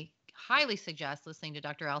 I highly suggest listening to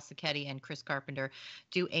Dr. Al Sacchetti and Chris Carpenter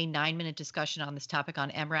do a 9-minute discussion on this topic on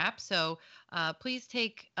MRAP. So please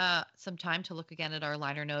take some time to look again at our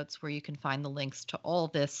liner notes where you can find the links to all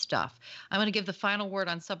this stuff. I'm going to give the final word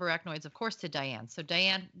on subarachnoids, of course, to Diane. So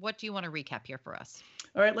Diane, what do you want to recap here for us?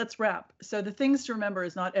 All right, let's wrap. So the things to remember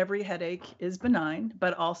is not every headache is benign,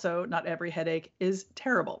 but also not every headache is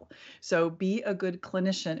terrible. So be a good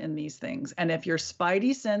clinician in these things. And if your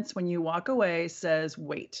spidey sense when you walk away says,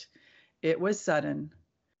 wait, it was sudden,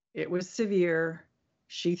 it was severe,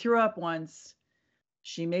 she threw up once,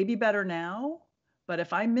 she may be better now, but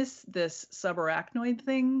if I miss this subarachnoid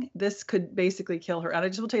thing, this could basically kill her. And I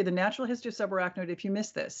just will tell you the natural history of subarachnoid, if you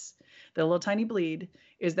miss this, the little tiny bleed,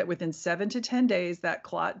 is that within 7 to 10 days, that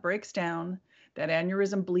clot breaks down, that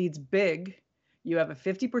aneurysm bleeds big, you have a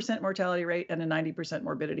 50% mortality rate and a 90%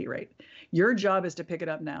 morbidity rate. Your job is to pick it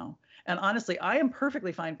up now. And honestly, I am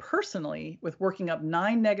perfectly fine personally with working up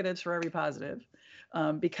 9 negatives for every positive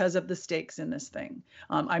because of the stakes in this thing.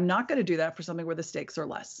 I'm not going to do that for something where the stakes are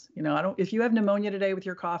less. If you have pneumonia today with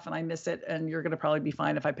your cough and I miss it, and you're going to probably be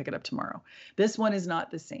fine if I pick it up tomorrow. This one is not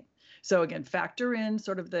the same. So again, factor in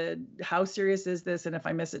sort of how serious is this, and if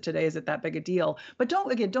I miss it today, is it that big a deal? But don't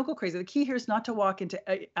go crazy. The key here is not to walk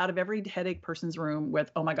out of every headache person's room with,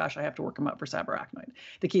 oh my gosh, I have to work them up for subarachnoid.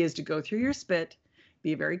 The key is to go through your spit,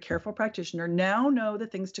 be a very careful practitioner. Now know the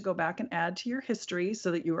things to go back and add to your history so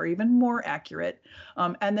that you are even more accurate,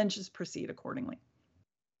 and then just proceed accordingly.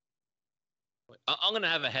 I'm going to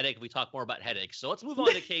have a headache if we talk more about headaches. So let's move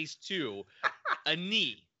on to case 2, a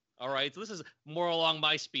knee. All right, so this is more along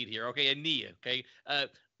my speed here. Okay, a knee. Okay,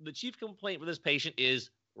 the chief complaint with this patient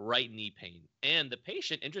is right knee pain, and the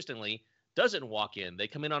patient, interestingly, doesn't walk in. They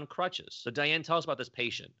come in on crutches. So Diane, tell us about this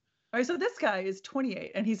patient. All right, so this guy is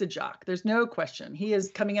 28 and he's a jock. There's no question. He is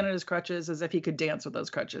coming in on his crutches as if he could dance with those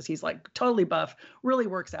crutches. He's like totally buff, really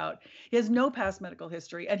works out. He has no past medical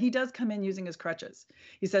history, and he does come in using his crutches.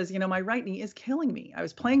 He says, my right knee is killing me. I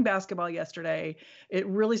was playing basketball yesterday. It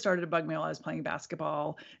really started to bug me while I was playing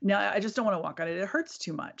basketball. Now I just don't want to walk on it. It hurts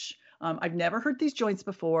too much. I've never hurt these joints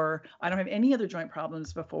before. I don't have any other joint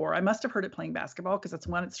problems before. I must have hurt it playing basketball because that's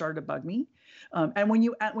when it started to bug me. And when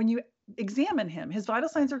you examine him, his vital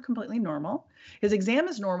signs are completely normal. His exam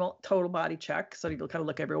is normal, total body check. So you'll kind of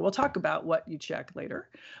look everywhere. We'll talk about what you check later.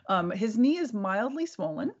 His knee is mildly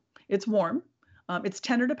swollen. It's warm. It's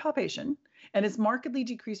tender to palpation, and it's markedly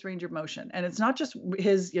decreased range of motion. And it's not just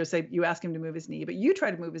his, say you ask him to move his knee, but you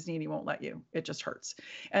try to move his knee and he won't let you. It just hurts.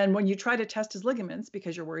 And when you try to test his ligaments,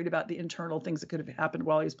 because you're worried about the internal things that could have happened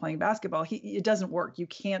while he was playing basketball, it doesn't work. You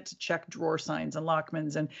can't check drawer signs and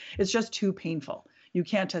Lockmans, and it's just too painful. You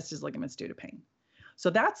can't test his ligaments due to pain. So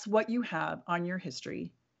that's what you have on your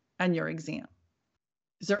history and your exam.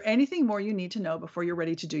 Is there anything more you need to know before you're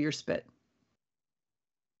ready to do your spit?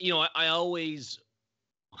 I always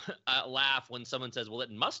laugh when someone says, well, it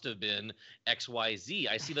must have been XYZ.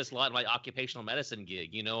 I see this a lot in my occupational medicine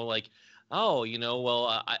gig, 8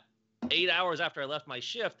 hours after I left my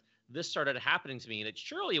shift, this started happening to me. And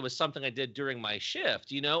surely it was something I did during my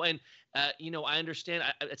shift, and I understand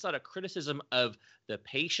it's not a criticism of the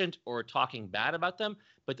patient or talking bad about them,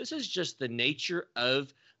 but this is just the nature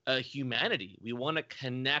of humanity. We want to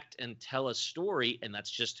connect and tell a story, and that's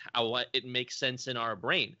just how it makes sense in our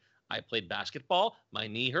brain. I played basketball. My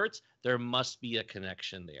knee hurts. There must be a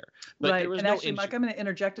connection there. But right. There was and no actually, Mike, I'm going to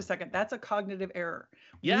interject a second. That's a cognitive error.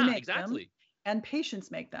 Yeah, exactly. And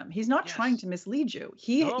patients make them. He's not trying to mislead you.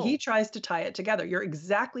 He tries to tie it together. You're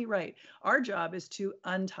exactly right. Our job is to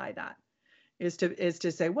untie that. Is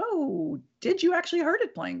to say, whoa, did you actually hurt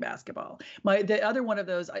it playing basketball? The other one of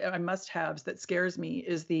those I must-haves that scares me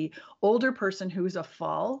is the older person who's a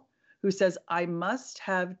fall, who says, I must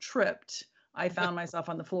have tripped. I found myself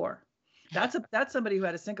on the floor. That's somebody who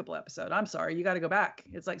had a syncopal episode. I'm sorry, you got to go back.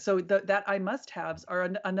 It's like, so that I must-haves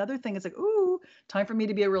are another thing. It's like, ooh, time for me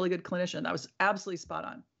to be a really good clinician. That was absolutely spot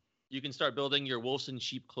on. You can start building your Wolfson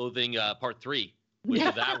sheep clothing part 3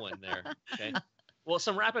 with that one there. Okay. Well,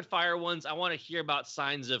 some rapid fire ones. I want to hear about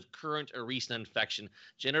signs of current or recent infection,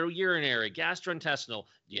 genitourinary, gastrointestinal.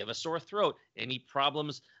 Do you have a sore throat? Any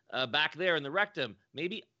problems back there in the rectum?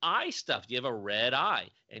 Maybe eye stuff. Do you have a red eye?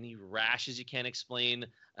 Any rashes you can't explain?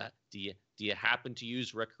 Do you happen to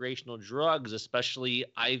use recreational drugs, especially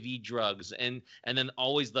IV drugs? And then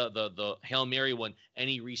always the Hail Mary one.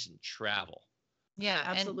 Any recent travel? Yeah,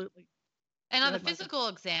 Absolutely. And Go on the ahead, Martha. physical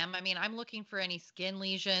exam, I mean, I'm looking for any skin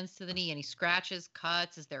lesions to the knee, any scratches,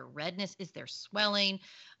 cuts. Is there redness? Is there swelling?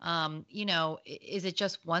 Is it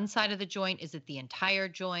just one side of the joint? Is it the entire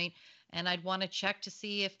joint? And I'd want to check to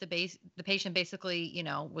see if the patient basically,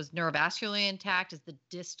 was neurovascularly intact. Is the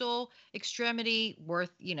distal extremity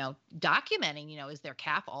worth, documenting? Is their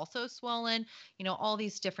calf also swollen? All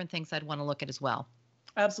these different things I'd want to look at as well.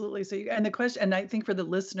 Absolutely. So, and the question, and I think for the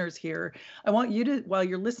listeners here, I want you to, while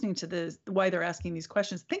you're listening to this, why they're asking these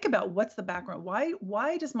questions, think about what's the background.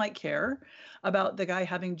 Why does Mike care about the guy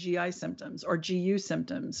having GI symptoms or GU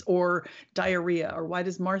symptoms or diarrhea? Or why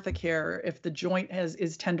does Martha care if the joint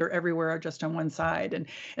is tender everywhere or just on one side?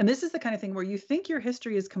 And this is the kind of thing where you think your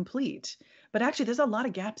history is complete, but actually there's a lot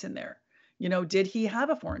of gaps in there. Did he have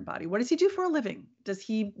a foreign body? What does he do for a living? Does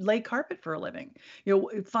he lay carpet for a living?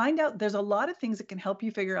 Find out. There's a lot of things that can help you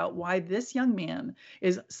figure out why this young man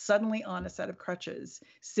is suddenly on a set of crutches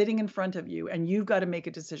sitting in front of you, and you've got to make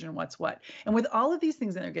a decision what's what. And with all of these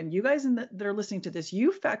things, and again, you guys that are listening to this,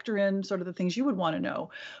 you factor in sort of the things you would want to know.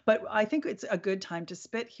 But I think it's a good time to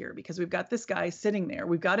spit here because we've got this guy sitting there.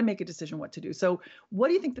 We've got to make a decision what to do. So what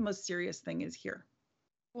do you think the most serious thing is here?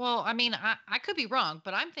 Well, I mean, I could be wrong,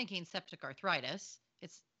 but I'm thinking septic arthritis.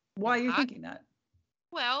 Why are you thinking that?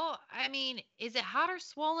 Well, I mean, is it hot or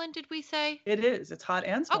swollen, did we say? It is. It's hot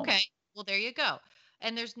and swollen. Okay. Well, there you go.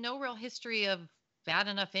 And there's no real history of bad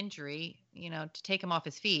enough injury, to take him off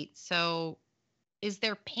his feet. So is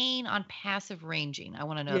there pain on passive ranging? I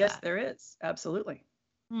want to know that. Yes, there is. Absolutely.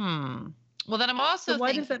 Well, then I'm also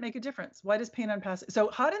why does that make a difference? Why does pain on passive? So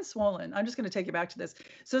hot and swollen, I'm just going to take you back to this.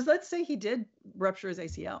 So let's say he did rupture his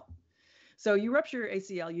ACL. So you rupture your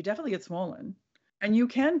ACL, you definitely get swollen. And you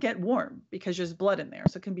can get warm because there's blood in there.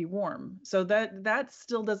 So it can be warm. So that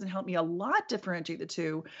still doesn't help me a lot differentiate the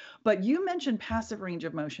two. But you mentioned passive range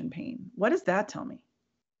of motion pain. What does that tell me?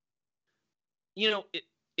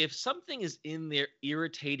 If something is in there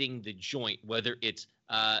irritating the joint, whether it's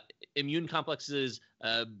immune complexes,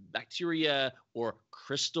 bacteria, or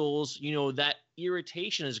crystals, that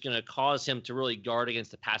irritation is going to cause him to really guard against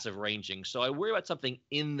the passive ranging. So I worry about something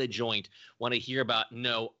in the joint when I hear about,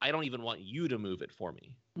 no, I don't even want you to move it for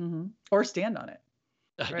me. Mm-hmm. Or stand on it.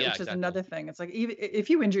 Right? Which is another thing. It's like, even if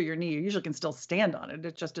you injure your knee, you usually can still stand on it.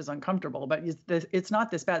 It just is uncomfortable, but it's not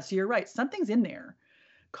this bad. So you're right. Something's in there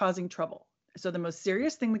causing trouble. So the most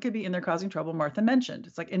serious thing that could be in there causing trouble, Martha mentioned,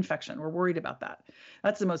 it's like infection. We're worried about that.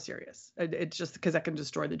 That's the most serious. It's just because that can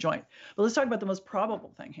destroy the joint. But let's talk about the most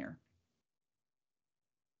probable thing here.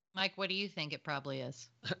 Mike, what do you think it probably is?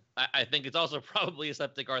 I think it's also probably a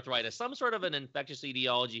septic arthritis, some sort of an infectious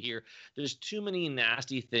etiology here. There's too many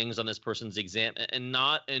nasty things on this person's exam and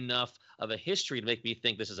not enough of a history to make me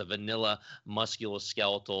think this is a vanilla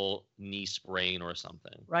musculoskeletal knee sprain or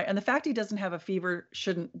something. Right. And the fact he doesn't have a fever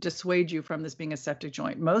shouldn't dissuade you from this being a septic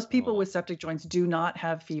joint. Most people with septic joints do not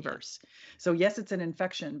have fevers. So yes, it's an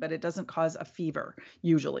infection, but it doesn't cause a fever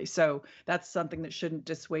usually. So that's something that shouldn't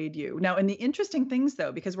dissuade you. Now, in the interesting things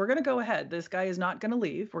though, because we're going to go ahead, this guy is not going to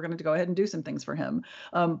leave. We're going to go ahead and do some things for him.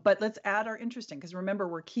 But let's add our interesting, because remember,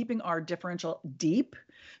 we're keeping our differential deep.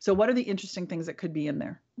 So what are the interesting things that could be in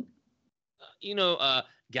there?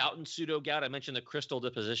 Gout and pseudo-gout. I mentioned the crystal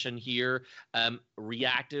deposition here.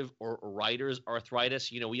 Reactive or writer's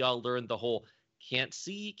arthritis. We all learned the whole can't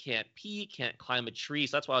see, can't pee, can't climb a tree.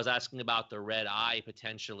 So that's why I was asking about the red eye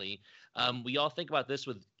potentially. We all think about this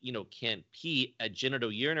with, can't pee, a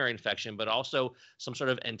genitourinary infection, but also some sort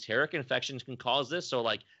of enteric infections can cause this. So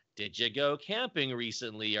like, did you go camping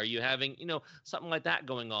recently? Are you having, something like that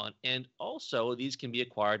going on? And also these can be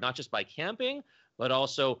acquired not just by camping, but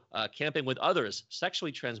also camping with others,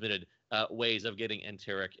 sexually transmitted ways of getting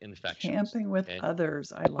enteric infections. Camping with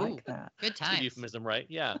others. I like that. Good times. It's a euphemism, right?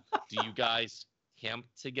 Yeah. Do you guys camp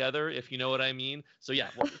together, if you know what I mean? So yeah,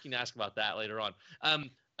 we can ask about that later on.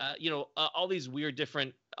 All these weird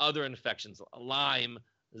different other infections, Lyme,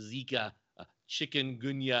 Zika,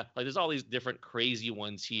 chikungunya, like there's all these different crazy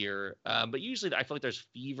ones here. But usually I feel like there's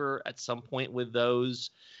fever at some point with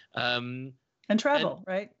those. And travel,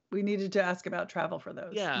 right? We needed to ask about travel for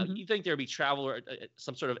those. Yeah, you think there'd be travel or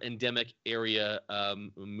some sort of endemic area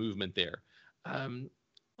movement there.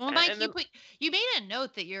 Well, Mike, you made a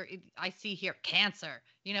note that I see here cancer.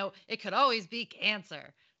 It could always be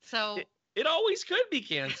cancer. So It always could be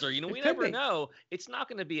cancer. You know, we It could never be. know. It's not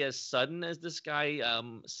going to be as sudden as this guy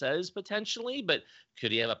says potentially, but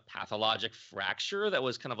could he have a pathologic fracture that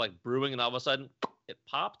was kind of like brewing and all of a sudden it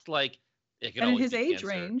popped? Like it could And in always his be age cancer.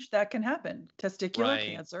 range, that can happen. Testicular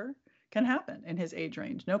Right. cancer can happen in his age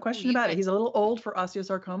range. No Ooh, question you about it. guys, He's a little old for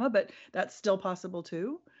osteosarcoma, but that's still possible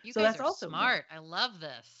too. you So guys that's are also smart. I love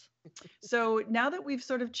this. so now that we've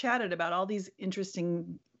sort of chatted about all these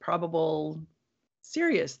interesting, probable,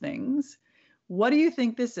 serious things, what do you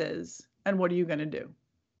think this is, and what are you going to do?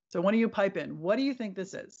 So why don't you pipe in? What do you think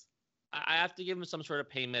this is? I have to give him some sort of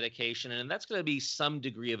pain medication, and that's going to be some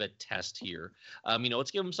degree of a test here. You know,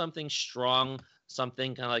 let's give him something strong,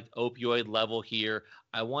 something kind of like opioid level here.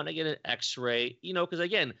 I want to get an X-ray, you know, because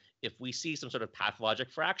again, if we see some sort of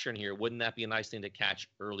pathologic fracture in here, wouldn't that be a nice thing to catch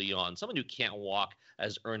early on? Someone who can't walk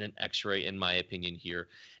has earned an X-ray, in my opinion, here.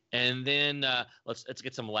 And then let's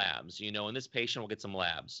get some labs. You know, in this patient, we'll get some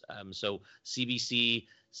labs. So CBC,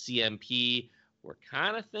 CMP. We're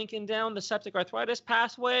kind of thinking down the septic arthritis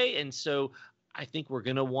pathway. And so I think we're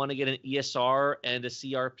going to want to get an ESR and a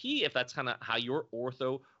CRP if that's kind of how your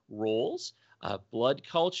ortho rolls. Blood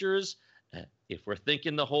cultures, if we're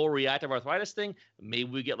thinking the whole reactive arthritis thing, maybe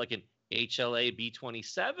we get like an HLA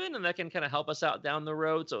B27 and that can kind of help us out down the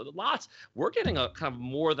road. So lots, we're getting a kind of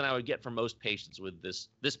more than I would get from most patients with this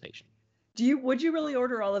patient. Would you really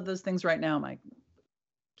order all of those things right now, Mike?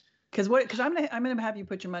 Because I'm gonna have you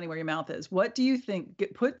put your money where your mouth is. What do you think?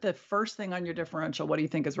 Put the first thing on your differential. What do you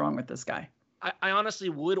think is wrong with this guy? I honestly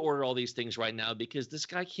would order all these things right now because this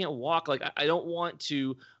guy can't walk. Like I don't want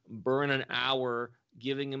to burn an hour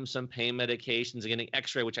giving him some pain medications and getting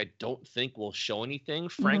X-ray, which I don't think will show anything.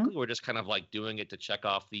 Frankly, we're just kind of like doing it to check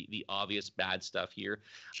off the obvious bad stuff here.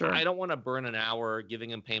 Sure. I don't want to burn an hour giving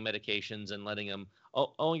him pain medications and letting him.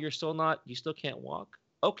 Oh, you still can't walk.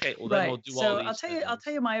 Okay, well then we'll do all these. I'll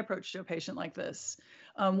tell you my approach to a patient like this.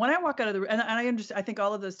 When I walk out of the and I understand, I think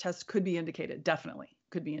all of those tests could be indicated, definitely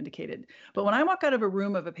could be indicated. But when I walk out of a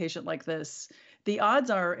room of a patient like this, the odds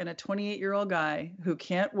are in a 28-year-old guy who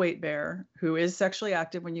can't weight bear, who is sexually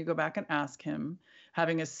active when you go back and ask him,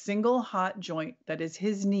 having a single hot joint that is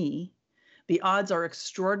his knee, the odds are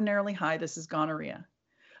extraordinarily high. This is gonorrhea.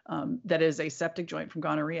 That is a septic joint from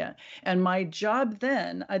gonorrhea. And my job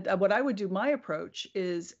then, what I would do, my approach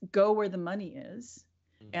is go where the money is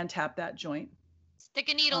and tap that joint. Stick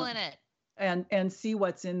a needle in it. And see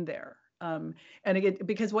what's in there. And again,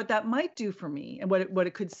 because what that might do for me and what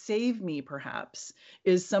it could save me perhaps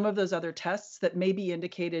is some of those other tests that may be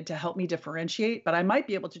indicated to help me differentiate, but I might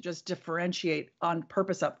be able to just differentiate on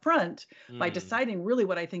purpose up front by deciding really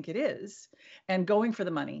what I think it is and going for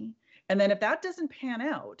the money. And then if that doesn't pan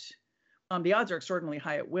out, the odds are extraordinarily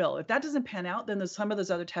high it will. If that doesn't pan out, then some of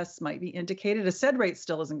those other tests might be indicated. A SED rate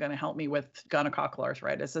still isn't going to help me with gonococcal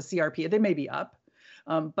arthritis. A CRP, they may be up,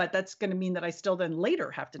 but that's going to mean that I still then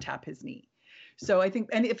later have to tap his knee. So I think,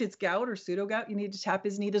 and if it's gout or pseudo gout, you need to tap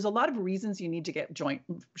his knee. There's a lot of reasons you need to get joint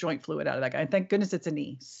fluid out of that guy. And thank goodness it's a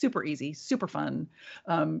knee. Super easy, super fun.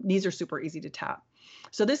 Knees are super easy to tap.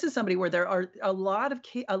 So this is somebody where there are a lot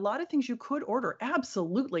of things you could order,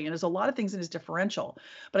 absolutely, and there's a lot of things in his differential.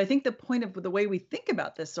 But I think the point of the way we think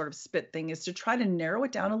about this sort of spit thing is to try to narrow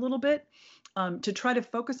it down a little bit, to try to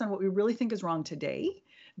focus on what we really think is wrong today.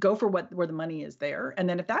 Go for where the money is there, and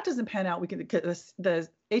then if that doesn't pan out, we can the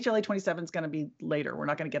HLA 27 is going to be later. We're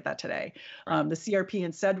not going to get that today. The CRP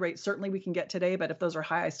and SED rate certainly we can get today, but if those are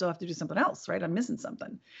high, I still have to do something else, right? I'm missing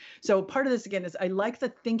something. So part of this again is I like the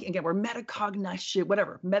thinking again. We're metacognition,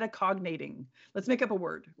 whatever, metacognating. Let's make up a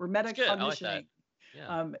word. We're metacognitioning.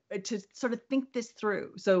 Yeah. To sort of think this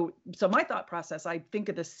through. So my thought process, I think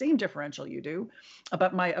of the same differential you do,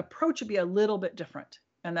 but my approach would be a little bit different.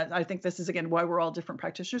 And that I think this is, again, why we're all different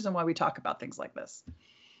practitioners and why we talk about things like this.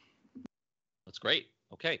 That's great.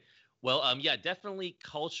 Okay. Well, yeah, definitely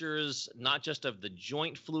cultures, not just of the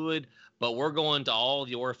joint fluid, but we're going to all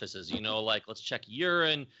the orifices, you know, like let's check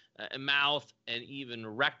urine, mouth, and even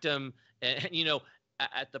rectum. And, you know,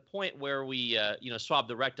 at the point where we, swab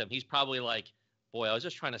the rectum, he's probably like, boy, I was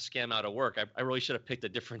just trying to scam out of work. I really should have picked a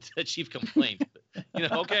different chief complaint.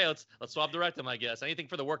 Okay, let's swab the rectum, I guess. Anything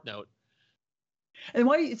for the work note.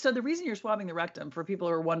 And so the reason you're swabbing the rectum, for people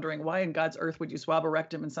who are wondering why in God's earth would you swab a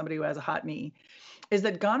rectum in somebody who has a hot knee, is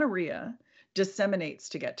that gonorrhea disseminates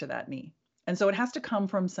to get to that knee. And so it has to come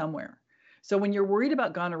from somewhere. So when you're worried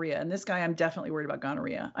about gonorrhea, and this guy, I'm definitely worried about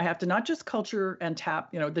gonorrhea, I have to not just culture and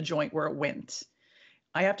tap, the joint where it went.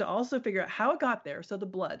 I have to also figure out how it got there. So the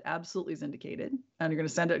blood absolutely is indicated, and you're going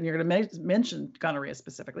to send it, and you're going to mention gonorrhea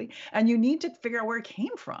specifically, and you need to figure out where it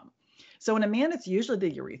came from. So in a man, it's usually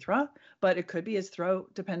the urethra, but it could be his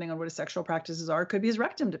throat, depending on what his sexual practices are. It could be his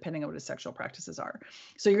rectum, depending on what his sexual practices are.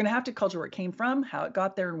 So you're going to have to culture where it came from, how it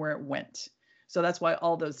got there, and where it went. So that's why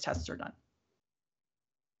all those tests are done.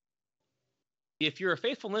 If you're a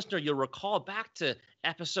faithful listener, you'll recall back to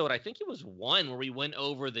episode, I think it was 1, where we went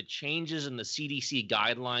over the changes in the CDC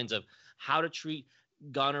guidelines of how to treat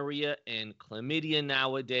gonorrhea and chlamydia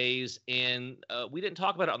nowadays. And we didn't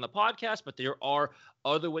talk about it on the podcast, but there are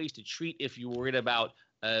other ways to treat if you're worried about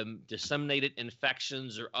disseminated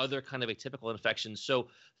infections or other kind of atypical infections. So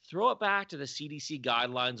throw it back to the CDC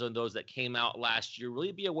guidelines on those that came out last year.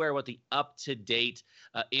 Really be aware of what the up-to-date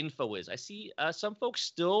info is. I see some folks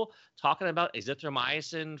still talking about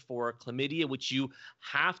azithromycin for chlamydia, which you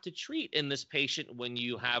have to treat in this patient when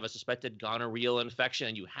you have a suspected gonorrheal infection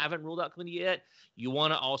and you haven't ruled out chlamydia yet. You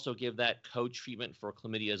want to also give that co-treatment for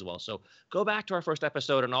chlamydia as well. So go back to our first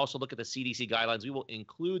episode and also look at the CDC guidelines. We will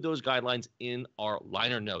include those guidelines in our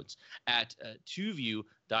liner notes at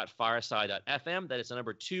 2view.fireside.fm. That is the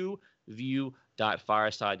number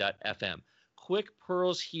 2view.fireside.fm. Quick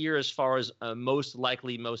pearls here as far as most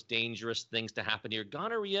likely, most dangerous things to happen here.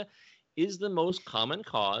 Gonorrhea is the most common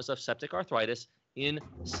cause of septic arthritis in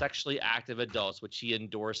sexually active adults, which he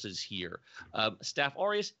endorses here. Staph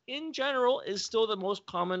aureus, in general, is still the most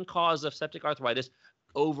common cause of septic arthritis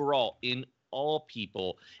overall in all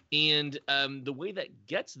people. And the way that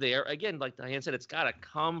gets there, again, like Diane said, it's got to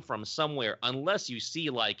come from somewhere, unless you see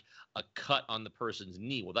like a cut on the person's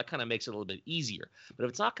knee. Well, that kind of makes it a little bit easier. But if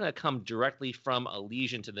it's not going to come directly from a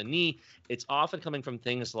lesion to the knee, it's often coming from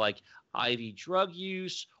things like IV drug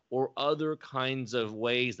use or other kinds of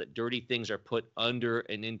ways that dirty things are put under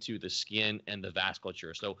and into the skin and the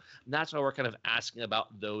vasculature. So that's why we're kind of asking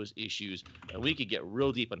about those issues. And we could get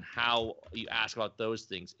real deep on how you ask about those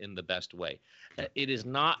things in the best way. It is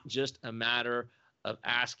not just a matter of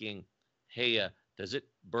asking, hey, does it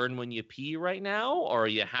burn when you pee right now? Or are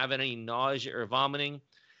you having any nausea or vomiting?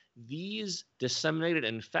 These disseminated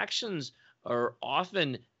infections are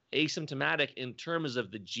often asymptomatic in terms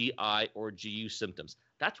of the GI or GU symptoms.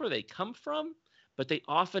 That's where they come from, but they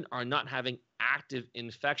often are not having active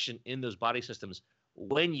infection in those body systems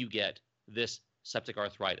when you get this septic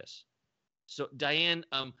arthritis. So Diane,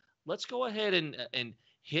 let's go ahead and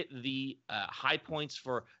hit the high points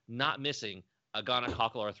for not missing a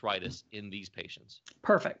gonococcal arthritis in these patients.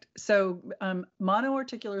 Perfect. So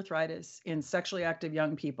monoarticular arthritis in sexually active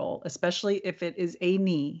young people, especially if it is a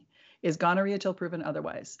knee, is gonorrhea till proven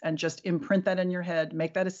otherwise. And just imprint that in your head,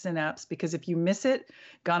 make that a synapse, because if you miss it,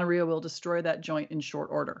 gonorrhea will destroy that joint in short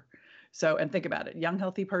order. So, and think about it, young,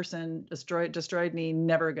 healthy person, destroyed knee,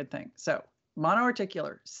 never a good thing. So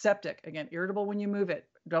monoarticular, septic, again, irritable when you move it,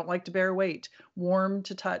 don't like to bear weight, warm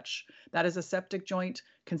to touch. That is a septic joint.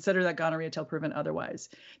 Consider that gonorrhea till proven otherwise.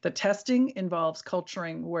 The testing involves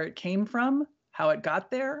culturing where it came from, how it got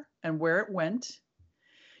there, and where it went.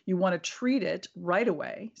 You want to treat it right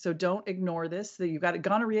away. So don't ignore this. You got it.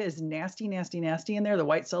 Gonorrhea is nasty, nasty, nasty in there. The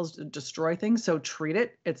white cells destroy things. So treat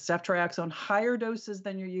it. It's ceftriaxone, higher doses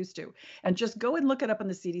than you're used to. And just go and look it up on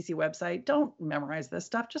the CDC website. Don't memorize this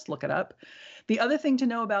stuff. Just look it up. The other thing to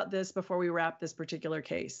know about this before we wrap this particular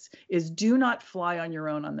case is do not fly on your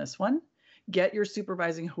own on this one. Get your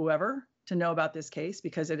supervising whoever to know about this case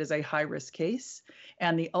because it is a high-risk case.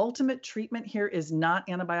 And the ultimate treatment here is not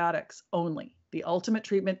antibiotics only. The ultimate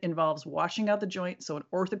treatment involves washing out the joint, so an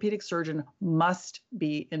orthopedic surgeon must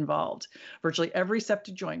be involved. Virtually every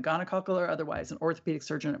septic joint, gonococcal or otherwise, an orthopedic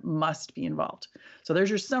surgeon must be involved. So there's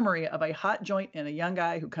your summary of a hot joint in a young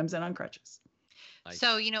guy who comes in on crutches.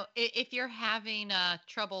 So, if you're having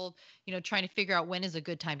trouble, trying to figure out when is a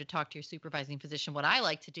good time to talk to your supervising physician, what I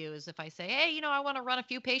like to do is if I say, hey, I want to run a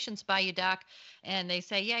few patients by you, doc, and they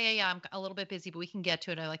say, yeah, I'm a little bit busy, but we can get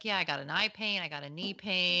to it. I'm like, yeah, I got an eye pain, I got a knee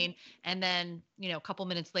pain. And then, a couple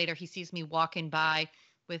minutes later, he sees me walking by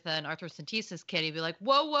with an arthrocentesis kit. He'd be like,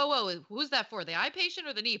 whoa, who's that for? The eye patient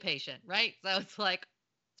or the knee patient? Right. So it's like,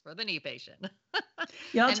 for the knee patient.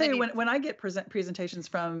 Yeah, I'll tell you, when I get presentations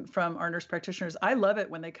from our nurse practitioners, I love it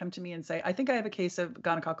when they come to me and say, I think I have a case of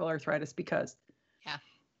gonococcal arthritis because. Yeah.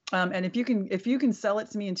 And if you can sell it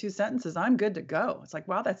to me in 2 sentences, I'm good to go. It's like,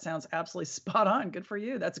 wow, that sounds absolutely spot on. Good for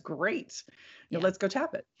you. That's great. Let's go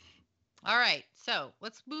tap it. All right. So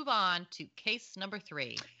let's move on to case number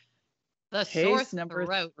 3. The case sore number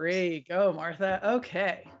throat. 3. Go, Martha.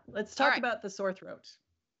 Okay. Let's talk about the sore throat.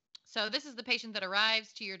 So this is the patient that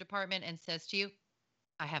arrives to your department and says to you,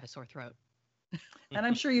 I have a sore throat. And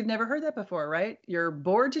I'm sure you've never heard that before, right? You're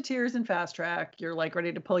bored to tears in fast track. You're like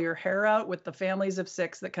ready to pull your hair out with the families of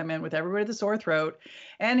 6 that come in with everybody with a sore throat.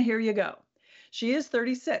 And here you go. She is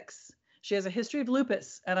 36. She has a history of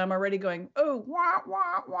lupus, and I'm already going, oh, wah,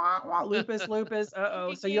 wah, wah, wah, lupus, lupus,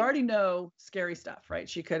 uh-oh. So you already know scary stuff, right?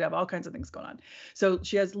 She could have all kinds of things going on. So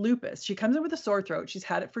she has lupus. She comes in with a sore throat. She's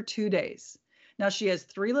had it for 2 days. Now she has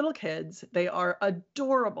 3 little kids. They are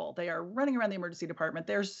adorable. They are running around the emergency department.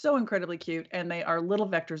 They're so incredibly cute, and they are little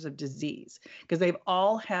vectors of disease because they've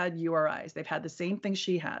all had URIs. They've had the same thing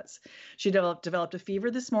she has. She developed a fever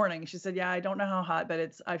this morning. She said, yeah, I don't know how hot, but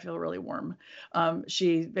I feel really warm. So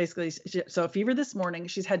a fever this morning.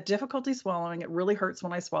 She's had difficulty swallowing. It really hurts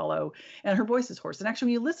when I swallow, and her voice is hoarse. And actually,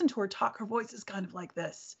 when you listen to her talk, her voice is kind of like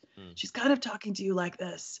this. She's kind of talking to you like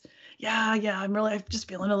this. Yeah, I'm just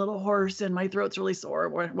feeling a little hoarse, and my throat's really sore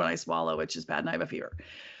when I swallow, which is bad, and I have a fever.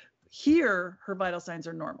 Here, her vital signs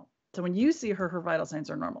are normal. So when you see her, her vital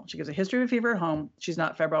signs are normal. She gives a history of a fever at home. She's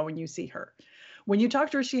not febrile when you see her. When you talk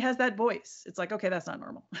to her, she has that voice. It's like, okay, that's not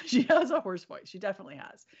normal. She has a hoarse voice. She definitely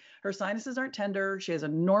has. Her sinuses aren't tender. She has a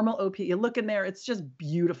normal OP. You look in there, it's just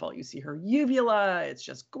beautiful. You see her uvula. It's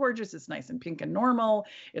just gorgeous. It's nice and pink and normal.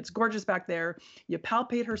 It's gorgeous back there. You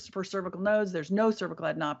palpate her for cervical nodes. There's no cervical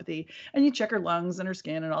adenopathy. And you check her lungs and her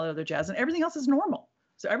skin and all the other jazz. And everything else is normal.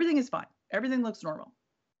 So everything is fine. Everything looks normal.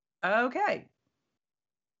 Okay.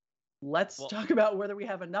 Let's talk about whether we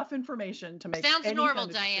have enough information to make sounds any normal, kind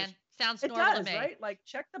of Diane. decision. Sounds It normal does, to me. right? Like,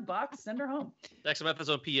 check the box, send her home.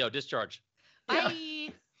 Dexamethasone PO, discharge. Bye. Yeah.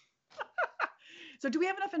 So do we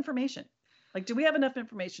have enough information? Like, do we have enough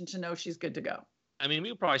information to know she's good to go? I mean,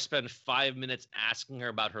 we would probably spend 5 minutes asking her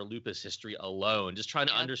about her lupus history alone, just trying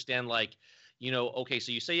to understand, like, okay,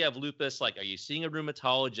 so you say you have lupus, like, are you seeing a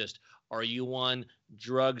rheumatologist? Are you on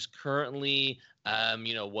drugs currently?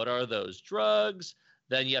 What are those drugs?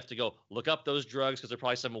 Then you have to go look up those drugs because they're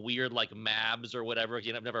probably some weird like MABs or whatever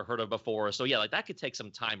I've never heard of before. So yeah, like that could take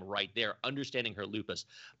some time right there, understanding her lupus.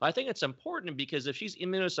 But I think it's important because if she's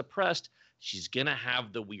immunosuppressed, she's gonna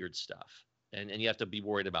have the weird stuff, and you have to be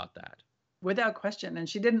worried about that. Without question. And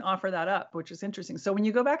she didn't offer that up, which is interesting. So when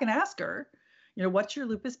you go back and ask her, what's your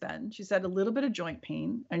lupus been? She said a little bit of joint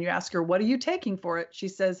pain. And you ask her, what are you taking for it? She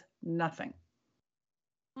says nothing.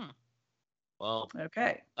 Well,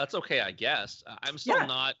 okay, that's okay, I guess. I'm still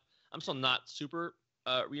not super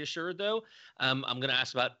reassured though. I'm going to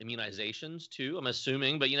ask about immunizations too. I'm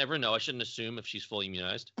assuming, but you never know. I shouldn't assume if she's fully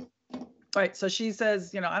immunized. Right. So she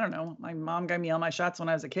says, I don't know. My mom gave me all my shots when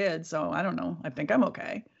I was a kid, so I don't know. I think I'm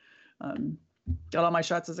okay. Got all my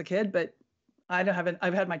shots as a kid, but I've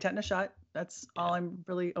had my tetanus shot. That's all I'm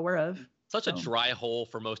really aware of. Such a dry hole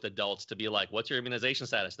for most adults to be like, "What's your immunization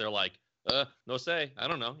status?" They're like, no say. I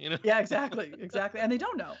don't know. Yeah, exactly. And they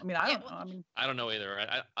don't know. I mean, I don't know. I don't know either.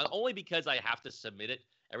 I only because I have to submit it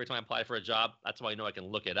every time I apply for a job. That's why I know I can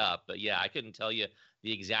look it up. But yeah, I couldn't tell you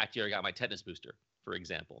the exact year I got my tetanus booster, for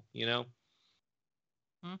example.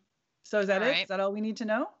 So is that it? Is that all we need to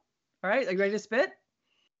know? All right. Are you ready to spit?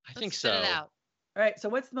 I think so. Spit it out. All right. So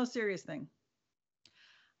what's the most serious thing?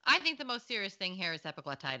 I think the most serious thing here is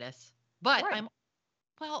epiglottitis. But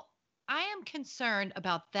I am concerned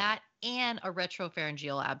about that and a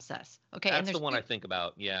retropharyngeal abscess. Okay. That's the one I think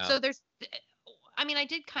about. Yeah. So I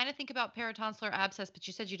did kind of think about paratonsillar abscess, but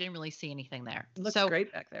you said you didn't really see anything there. It looks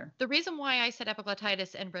great back there. The reason why I said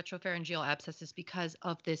epiglottitis and retropharyngeal abscess is because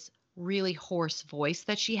of this really hoarse voice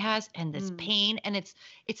that she has and this pain. And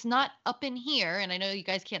it's not up in here. And I know you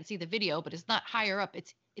guys can't see the video, but it's not higher up.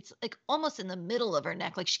 It's like almost in the middle of her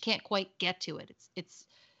neck. Like she can't quite get to it. It's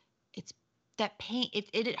that pain.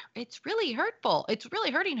 It's really hurtful. It's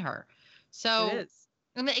really hurting her. So it is.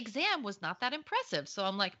 And the exam was not that impressive. So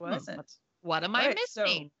I'm like, wasn't. What am I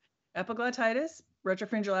missing? So epiglottitis,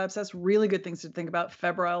 retropharyngeal abscess, really good things to think about.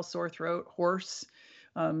 Febrile, sore throat, hoarse,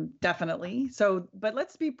 definitely. So, but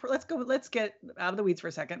let's get out of the weeds for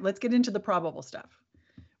a second. Let's get into the probable stuff.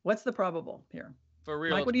 What's the probable here? For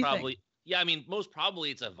real, Mike, what do you think? Yeah, I mean, most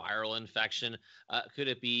probably it's a viral infection. Could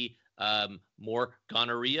it be more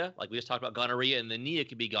gonorrhea? Like we just talked about gonorrhea in the knee. It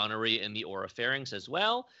could be gonorrhea in the oropharynx as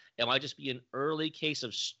well. It might just be an early case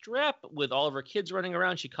of strep with all of her kids running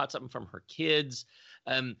around. She caught something from her kids.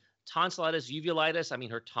 Tonsillitis, uvulitis. I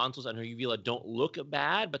mean, her tonsils and her uvula don't look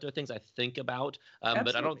bad, but there are things I think about.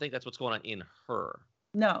 But I don't think that's what's going on in her.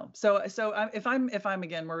 No. So if I'm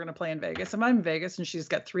again, we're going to play in Vegas. If I'm in Vegas and she's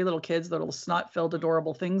got 3 little kids, the little snot-filled,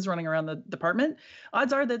 adorable things running around the department,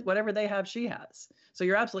 odds are that whatever they have, she has. So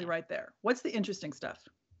you're absolutely right there. What's the interesting stuff?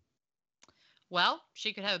 Well,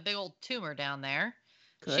 she could have a big old tumor down there.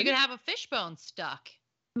 She could have a fishbone stuck.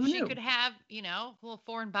 She could have, a little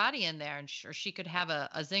foreign body in there, or she could have a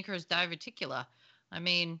Zinker's diverticula. I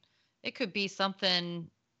mean, it could be something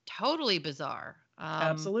totally bizarre.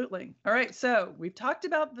 Absolutely. All right. So we've talked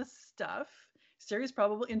about the stuff. serious,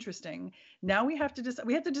 probable, interesting. Now we have to decide.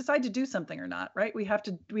 We have to decide to do something or not, right? We have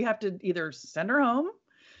to either send her home,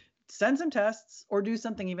 send some tests, or do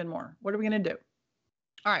something even more. What are we going to do?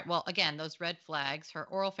 All right. Well, again, those red flags. Her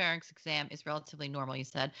oral pharynx exam is relatively normal, you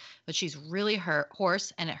said, but she's really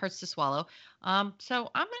hoarse and it hurts to swallow.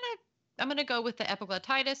 So I'm gonna go with the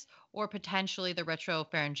epiglottitis or potentially the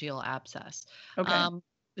retropharyngeal abscess. Okay.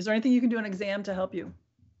 Is there anything you can do an exam to help you?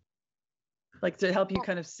 Like to help you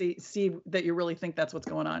kind of see that you really think that's what's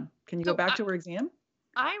going on. Can you go back to her exam?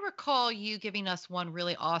 I recall you giving us one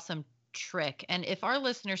really awesome trick. And if our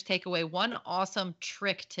listeners take away one awesome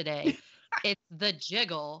trick today, it's the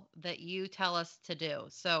jiggle that you tell us to do.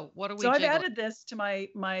 So what are we I've added this to my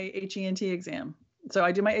HENT exam. So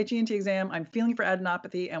I do my HENT exam. I'm feeling for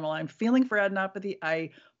adenopathy. And while I'm feeling for adenopathy,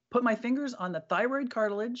 I put my fingers on the thyroid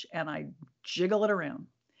cartilage and I jiggle it around.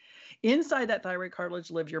 Inside that thyroid cartilage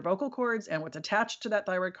live your vocal cords, and what's attached to that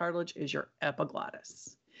thyroid cartilage is your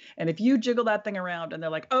epiglottis. And if you jiggle that thing around and they're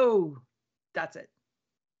like, oh, that's it.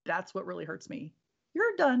 That's what really hurts me.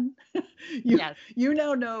 You're done. You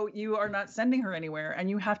now know you are not sending her anywhere and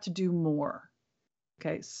you have to do more.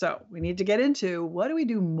 Okay, so we need to get into what do we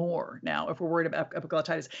do more now if we're worried about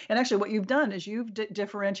epiglottitis? And actually what you've done is you've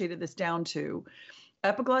differentiated this down to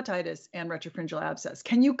epiglottitis and retropharyngeal abscess.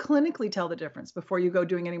 Can you clinically tell the difference before you go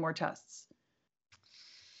doing any more tests?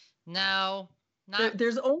 No,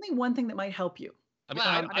 there's only one thing that might help you. I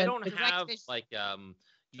mean, I don't have like,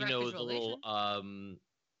 you know, the little,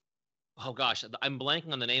 oh gosh, I'm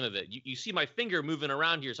blanking on the name of it. You see my finger moving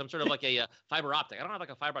around here. So I'm sort of like a fiber optic. I don't have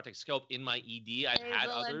like a fiber optic scope in my ED. I've had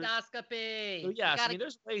others. Endoscopy. So yes, I mean,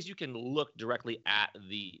 there's ways you can look directly at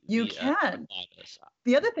You can.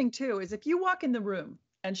 The other thing too is if you walk in the room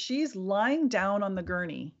and she's lying down on the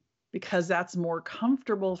gurney because that's more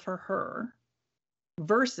comfortable for her,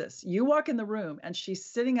 versus you walk in the room and she's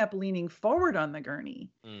sitting up leaning forward on the gurney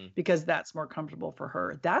because that's more comfortable for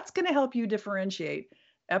her, that's going to help you differentiate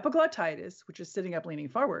epiglottitis, which is sitting up leaning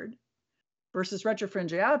forward, versus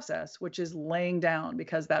retropharyngeal abscess, which is laying down,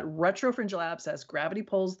 because that retropharyngeal abscess, gravity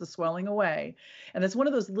pulls the swelling away. And it's one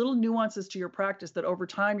of those little nuances to your practice that over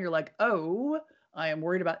time you're like, oh, I am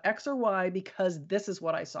worried about X or Y because this is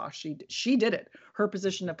what I saw. She did it. Her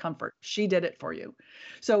position of comfort. She did it for you.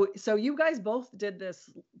 So you guys both did this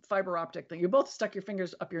fiber optic thing. You both stuck your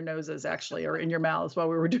fingers up your noses actually, or in your mouths while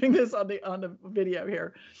we were doing this on the video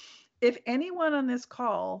here. If anyone on this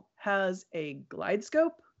call has a glide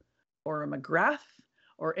scope or a McGrath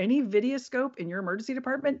or any videoscope in your emergency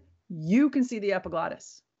department, you can see the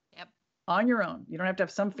epiglottis. Yep. On your own. You don't have to have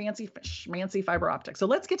some fancy schmancy fiber optic. So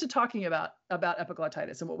let's get to talking about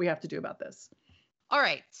epiglottitis and what we have to do about this. All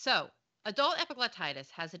right. So adult epiglottitis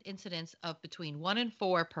has an incidence of between 1 and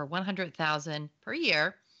 4 per 100,000 per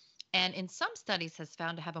year. And in some studies has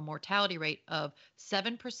found to have a mortality rate of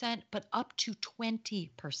 7%, but up to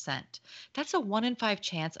 20%. That's a 1 in 5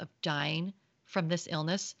 chance of dying from this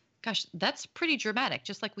illness. Gosh, that's pretty dramatic.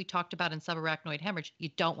 Just like we talked about in subarachnoid hemorrhage,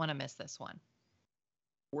 you don't want to miss this one.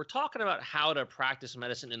 We're talking about how to practice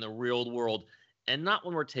medicine in the real world and not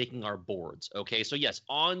when we're taking our boards. Okay, so yes,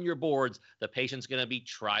 on your boards, the patient's going to be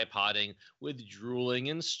tripoding with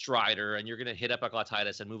drooling and stridor, and you're going to hit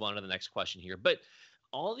epiglottitis and move on to the next question here. But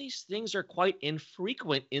all these things are quite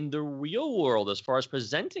infrequent in the real world as far as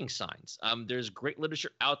presenting signs. There's great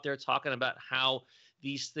literature out there talking about how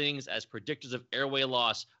these things as predictors of airway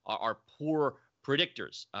loss are poor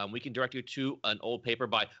predictors. We can direct you to an old paper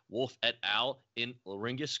by Wolf et al. In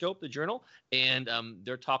Laryngoscope, the journal, and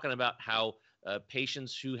they're talking about how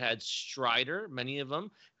patients who had stridor, many of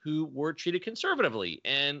them, who were treated conservatively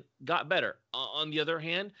and got better. On the other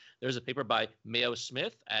hand, there's a paper by Mayo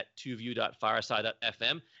Smith at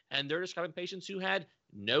 2view.fireside.fm, and they're describing patients who had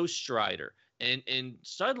no stridor and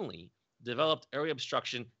suddenly developed airway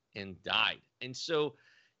obstruction and died. And so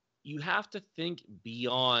you have to think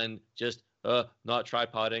beyond just not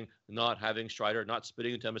tripoding, not having stridor, not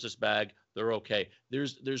spitting into emesis bag. They're okay.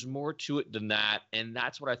 There's more to it than that. And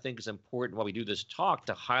that's what I think is important while we do this talk,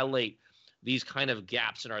 to highlight these kind of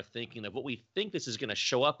gaps in our thinking of what we think this is going to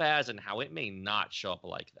show up as and how it may not show up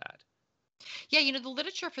like that. Yeah, you know, the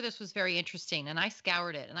literature for this was very interesting, and I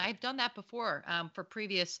scoured it, and I've done that before for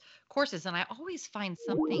previous courses, and I always find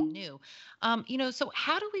something new. You know, so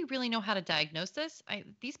how do we really know how to diagnose this?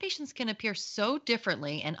 These patients can appear so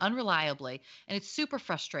differently and unreliably, and it's super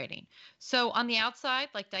frustrating. So on the outside,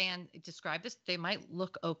 like Diane described this, they might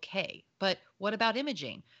look okay, but what about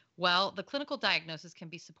imaging? Well, the clinical diagnosis can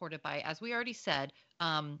be supported by, as we already said,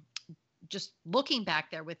 just looking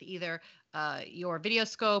back there with either your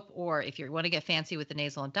videoscope or if you want to get fancy with the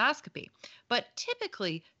nasal endoscopy. But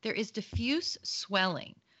typically there is diffuse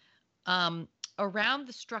swelling around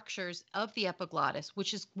the structures of the epiglottis,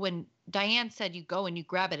 which is when Diane said you go and you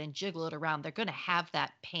grab it and jiggle it around, they're going to have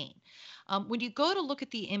that pain. When you go to look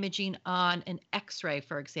at the imaging on an x-ray,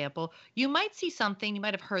 for example, you might see something, you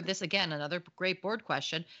might have heard this again, another great board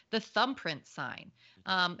question, the thumbprint sign.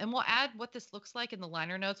 And we'll add what this looks like in the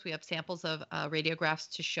liner notes. We have samples of radiographs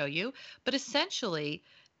to show you. But essentially,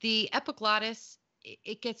 the epiglottis,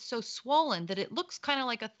 it gets so swollen that it looks kind of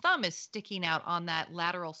like a thumb is sticking out on that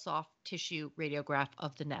lateral soft tissue radiograph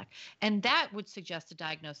of the neck. And that would suggest a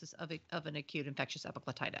diagnosis of an acute infectious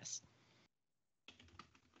epiglottitis.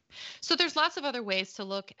 So there's lots of other ways to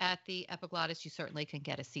look at the epiglottis. You certainly can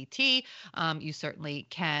get a CT. You certainly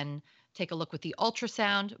can take a look with the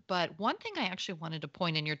ultrasound. But one thing I actually wanted to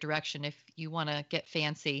point in your direction, if you want to get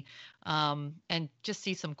fancy and just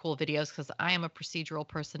see some cool videos, because I am a procedural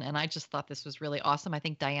person and I just thought this was really awesome. I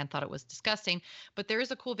think Diane thought it was disgusting, but there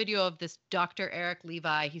is a cool video of this Dr. Eric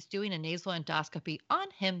Levi. He's doing a nasal endoscopy on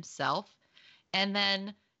himself. And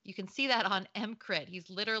then you can see that on MCRIT. He's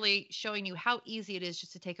literally showing you how easy it is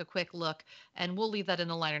just to take a quick look. And we'll leave that in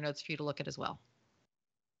the liner notes for you to look at as well.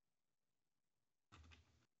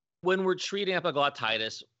 When we're treating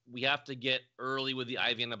epiglottitis, we have to get early with the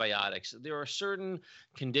IV antibiotics. There are certain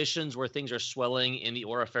conditions where things are swelling in the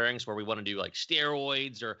oropharynx where we want to do like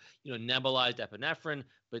steroids or nebulized epinephrine,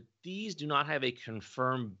 but these do not have a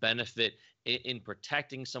confirmed benefit in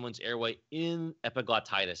protecting someone's airway in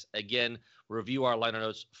epiglottitis. Again, review our liner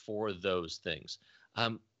notes for those things.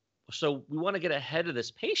 So we want to get ahead of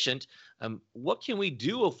this patient. What can we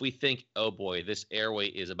do if we think, oh boy, this airway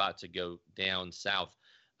is about to go down south?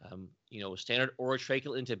 Standard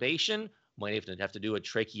orotracheal intubation, might even have to do a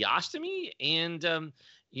tracheostomy, and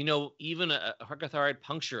even a hypothyroid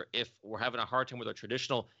puncture if we're having a hard time with our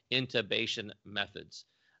traditional intubation methods.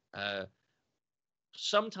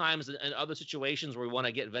 Sometimes in other situations where we want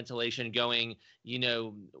to get ventilation going,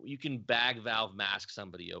 you can bag valve mask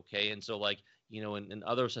somebody, okay? And so in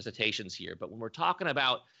other resuscitations here. But when we're talking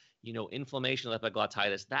about inflammation of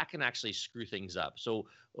epiglottitis, that can actually screw things up. So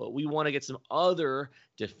we want to get some other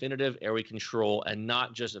definitive airway control and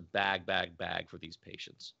not just a bag for these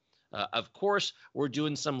patients. Of course, we're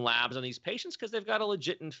doing some labs on these patients because they've got a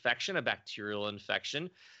legit infection, a bacterial infection.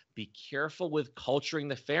 Be careful with culturing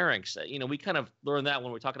the pharynx. We kind of learned that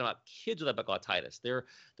when we're talking about kids with epiglottitis. Their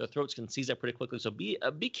throats can seize up pretty quickly. So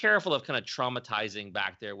be careful of kind of traumatizing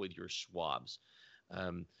back there with your swabs.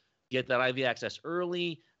 Get that IV access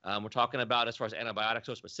early. We're talking about, as far as antibiotics,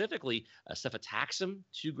 so specifically cefotaxime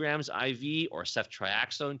 2 grams IV or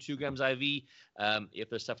ceftriaxone 2 grams IV. If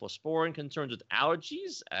there's cephalosporin concerns with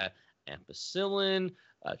allergies, ampicillin,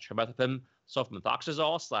 trimethoprim,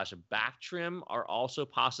 sulfamethoxazole / Bactrim are also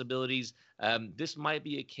possibilities. This might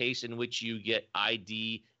be a case in which you get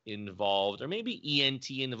ID involved or maybe ENT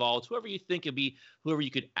involved, whoever you think could be, whoever you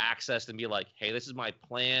could access and be like, hey, this is my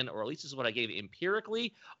plan, or at least this is what I gave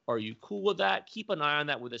empirically. Are you cool with that? Keep an eye on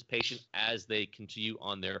that with this patient as they continue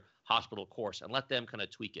on their hospital course and let them kind of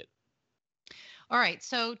tweak it. All right.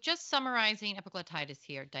 So just summarizing epiglottitis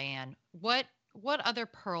here, Diane, what other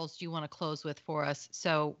pearls do you want to close with for us?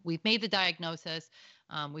 So we've made the diagnosis,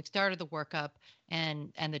 we've started the workup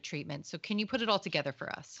and the treatment. So can you put it all together for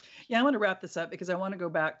us? Yeah, I want to wrap this up because I want to go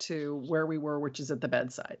back to where we were, which is at the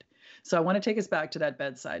bedside. So I want to take us back to that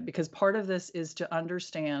bedside because part of this is to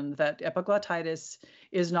understand that epiglottitis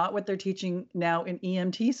is not what they're teaching now in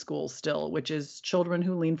EMT schools still, which is children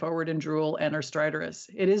who lean forward and drool and are stridorous.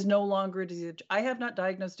 It is no longer a disease. I have not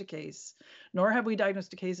diagnosed a case, nor have we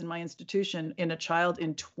diagnosed a case in my institution in a child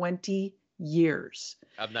in 20 years.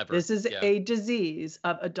 I've never. This is a disease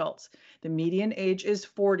of adults. The median age is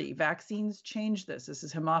 40. Vaccines change this. This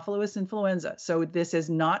is Haemophilus influenza. So this is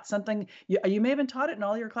not something, you may have been taught it in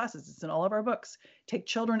all your classes. It's in all of our books. Take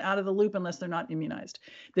children out of the loop unless they're not immunized.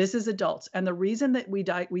 This is adults. And the reason that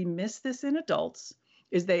we miss this in adults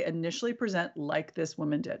is they initially present like this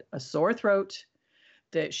woman did. A sore throat,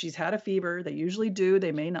 that she's had a fever. They usually do.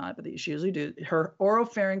 They may not, but she usually do. Her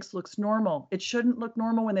oropharynx looks normal. It shouldn't look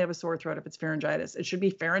normal when they have a sore throat if it's pharyngitis. It should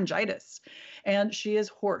be pharyngitis. And she is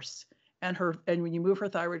hoarse. And when you move her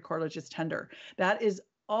thyroid cartilage, it's tender. That is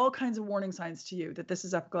all kinds of warning signs to you that this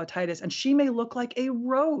is epiglottitis. And she may look like a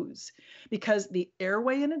rose because the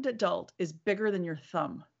airway in an adult is bigger than your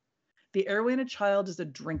thumb. The airway in a child is a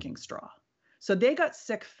drinking straw. So they got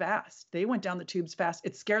sick fast. They went down the tubes fast.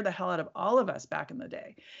 It scared the hell out of all of us back in the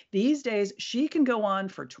day. These days, she can go on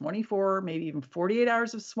for 24, maybe even 48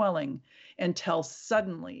 hours of swelling until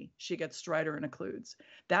suddenly she gets stridor and occludes.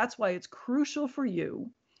 That's why it's crucial for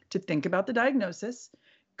you to think about the diagnosis.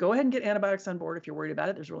 Go ahead and get antibiotics on board if you're worried about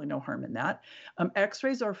it. There's really no harm in that.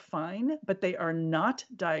 X-rays are fine, but they are not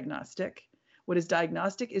diagnostic. What is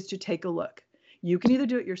diagnostic is to take a look. You can either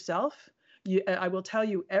do it yourself. I will tell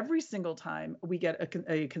you every single time we get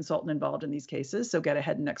a consultant involved in these cases. So get a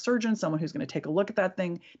head and neck surgeon, someone who's going to take a look at that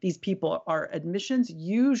thing. These people are admissions,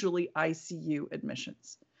 usually ICU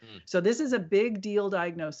admissions. So this is a big deal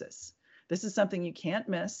diagnosis. This is something you can't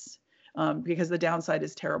miss because the downside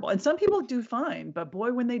is terrible. And some people do fine, but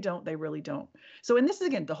boy, when they don't, they really don't. So, and this is,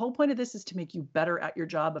 again, the whole point of this is to make you better at your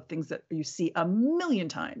job of things that you see a million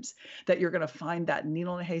times, that you're going to find that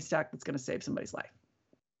needle in a haystack that's going to save somebody's life.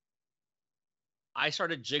 I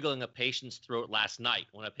started jiggling a patient's throat last night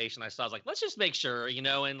when a patient I saw was like, let's just make sure,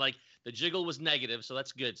 and like the jiggle was negative. So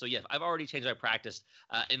that's good. So yeah, I've already changed my practice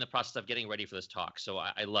in the process of getting ready for this talk. So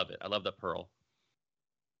I love it. I love the pearl.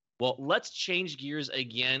 Well, let's change gears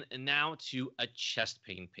again and now to a chest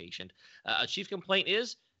pain patient. A chief complaint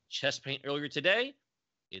is chest pain earlier today.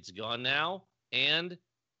 It's gone now. And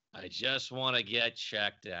I just want to get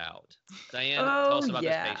checked out. Diane, tell us about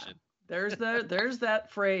this patient. There's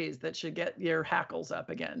that phrase that should get your hackles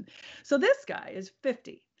up again. So this guy is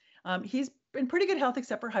 50. He's in pretty good health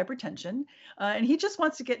except for hypertension. And he just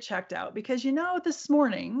wants to get checked out because, this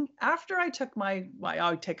morning after I took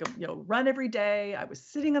I take a run every day, I was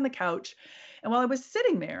sitting on the couch. And while I was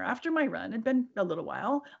sitting there after my run, it'd been a little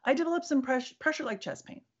while, I developed some pressure like chest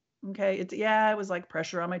pain. Okay. It was like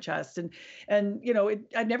pressure on my chest and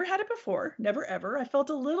I'd never had it before, never, ever. I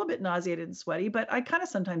felt a little bit nauseated and sweaty, but I kind of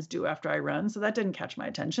sometimes do after I run. So that didn't catch my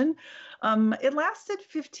attention. It lasted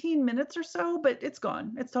 15 minutes or so, but it's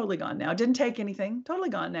gone. It's totally gone now. Didn't take anything, totally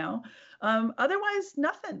gone now. Otherwise,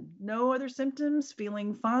 nothing, no other symptoms,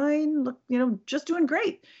 feeling fine, look, just doing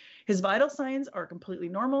great. His vital signs are completely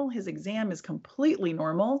normal. His exam is completely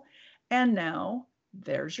normal. And now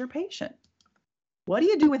there's your patient. What do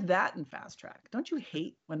you do with that in fast track? Don't you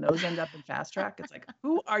hate when those end up in fast track? It's like,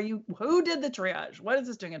 who are you? Who did the triage? What is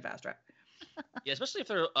this doing in fast track? Yeah, especially if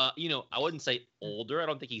they're, I wouldn't say older. I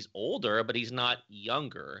don't think he's older, but he's not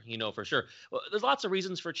younger, for sure. Well, there's lots of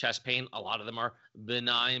reasons for chest pain. A lot of them are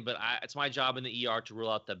benign, but it's my job in the ER to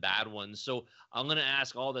rule out the bad ones. So I'm going to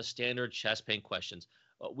ask all the standard chest pain questions.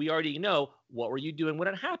 We already know, what were you doing when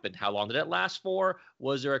it happened? How long did it last for?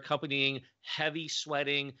 Was there accompanying heavy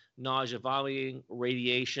sweating, nausea, vomiting,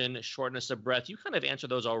 radiation, shortness of breath? You kind of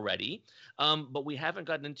answered those already, but we haven't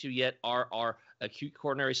gotten into yet our acute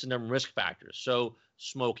coronary syndrome risk factors. So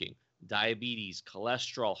smoking, diabetes,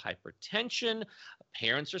 cholesterol, hypertension,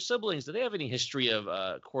 parents or siblings, do they have any history of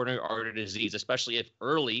coronary artery disease, especially if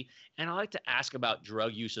early? And I like to ask about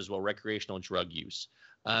drug use as well, recreational drug use.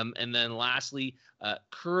 And then lastly,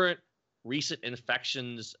 current recent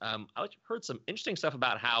infections. I've heard some interesting stuff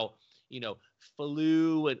about how,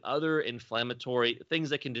 flu and other inflammatory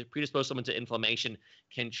things that can predispose someone to inflammation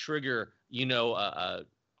can trigger, a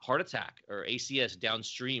heart attack or ACS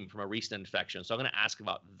downstream from a recent infection. So I'm going to ask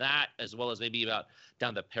about that, as well as maybe about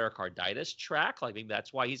down the pericarditis track. Like maybe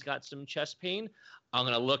that's why he's got some chest pain. I'm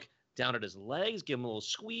going to look down at his legs, give him a little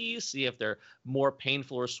squeeze, see if they're more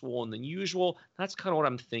painful or swollen than usual. That's kind of what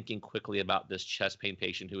I'm thinking quickly about this chest pain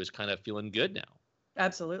patient who is kind of feeling good now.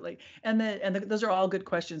 Absolutely. And those are all good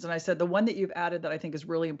questions. And I said the one that you've added that I think is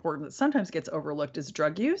really important that sometimes gets overlooked is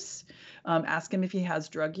drug use. Ask him if he has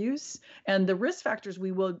drug use. And the risk factors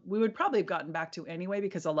we would probably have gotten back to anyway,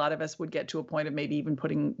 because a lot of us would get to a point of maybe even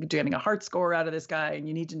getting a heart score out of this guy, and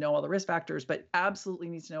you need to know all the risk factors, but absolutely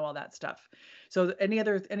needs to know all that stuff. So any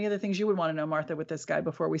other things you would want to know, Martha, with this guy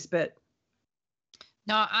before we spit?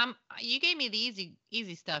 No, you gave me the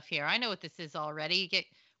easy stuff here. I know what this is already.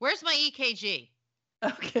 Where's my EKG?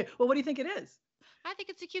 Okay. Well, what do you think it is? I think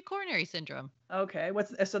it's acute coronary syndrome. Okay.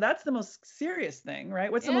 So that's the most serious thing,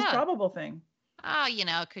 right? What's the most probable thing? Oh,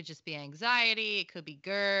 it could just be anxiety. It could be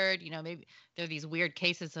GERD. Maybe there are these weird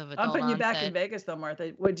cases of adult I'm putting you onset. back in Vegas though,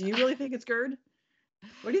 Martha. What do you really think it's GERD?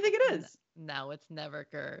 What do you think it is? No, it's never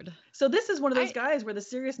GERD. So this is one of those guys where the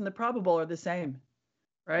serious and the probable are the same,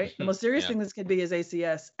 right? The most serious thing this could be is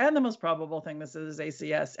ACS, and the most probable thing this is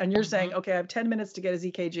ACS. And you're saying, okay, I have 10 minutes to get his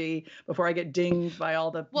EKG before I get dinged by all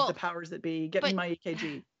the powers that be. Get me my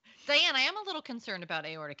EKG. Diane, I am a little concerned about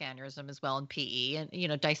aortic aneurysm as well in PE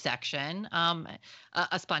and, dissection,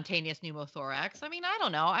 a spontaneous pneumothorax. I mean, I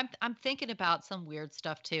don't know. I'm thinking about some weird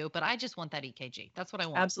stuff too, but I just want that EKG. That's what I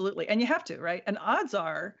want. Absolutely. And you have to, right? And odds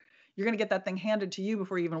are you're going to get that thing handed to you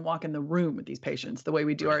before you even walk in the room with these patients, the way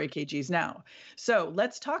we do our EKGs now. So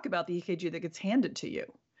let's talk about the EKG that gets handed to you.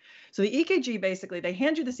 So the EKG, basically, they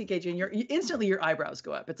hand you this EKG and instantly your eyebrows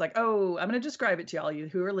go up. It's like, oh, I'm going to describe it to all you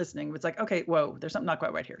who are listening. It's like, okay, whoa, there's something not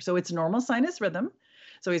quite right here. So it's normal sinus rhythm.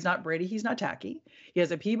 So he's not Brady, he's not tacky. He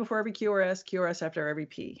has a P before every QRS after every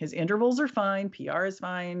P. His intervals are fine, PR is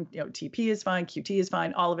fine, TP is fine, QT is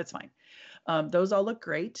fine, all of it's fine. Those all look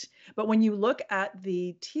great. But when you look at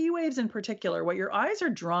the T waves in particular, what your eyes are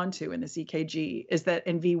drawn to in this EKG is that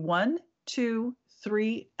in V1, 2,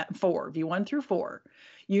 3, 4, V1 through 4,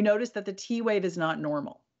 you notice that the T wave is not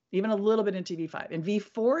normal, even a little bit in V5. In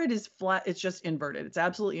V4, it is flat. It's just inverted. It's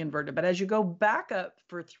absolutely inverted. But as you go back up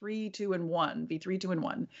for 3, 2, and 1, V3, 2, and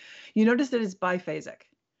 1, you notice that it's biphasic.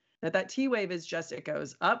 That T wave is just, it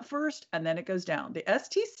goes up first and then it goes down. The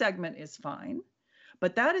ST segment is fine,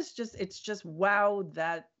 but that is just, it's just, wow,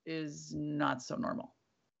 that is not so normal.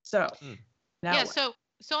 So now yeah, what?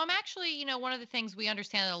 so I'm actually, one of the things we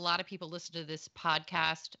understand that a lot of people listen to this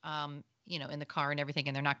podcast, in the car and everything,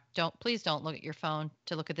 and they're not, please don't look at your phone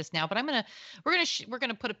to look at this now, but we're going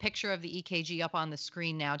to put a picture of the EKG up on the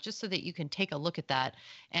screen now, just so that you can take a look at that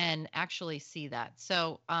and actually see that.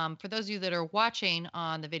 So for those of you that are watching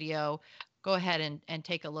on the video, go ahead and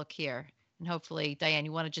take a look here. And hopefully, Diane,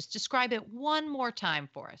 you want to just describe it one more time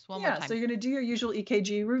for us. One more time. So you're going to do your usual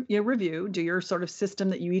EKG review, do your sort of system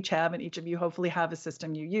that you each have, and each of you hopefully have a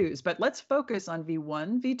system you use. But let's focus on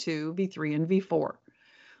V1, V2, V3, and V4.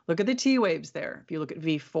 Look at the T waves there. If you look at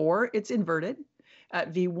V4, it's inverted.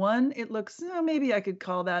 At V1, it looks, maybe I could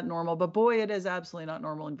call that normal, but boy, it is absolutely not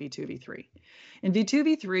normal in V2, V3. In V2,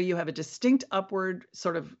 V3, you have a distinct upward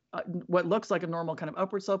sort of what looks like a normal kind of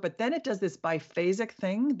upward slope, but then it does this biphasic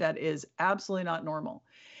thing that is absolutely not normal.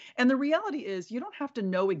 And the reality is you don't have to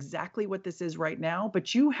know exactly what this is right now,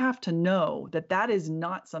 but you have to know that that is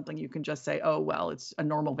not something you can just say, oh, well, it's a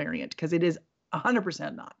normal variant, because it is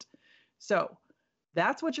 100% not. So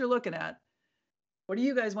that's what you're looking at. What do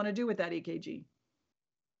you guys want to do with that EKG?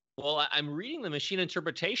 Well, I'm reading the machine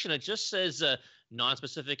interpretation. It just says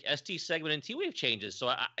non-specific ST segment and T wave changes. So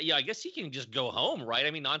I guess he can just go home, right?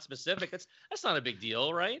 I mean, non-specific. That's not a big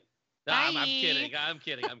deal, right? No, I'm kidding. I'm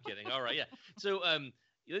kidding. All right, yeah. So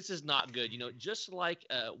this is not good. Just like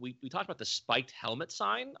we talked about the spiked helmet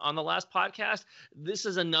sign on the last podcast. This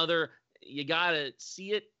is another. You gotta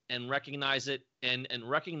see it and recognize it, and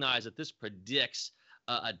recognize that this predicts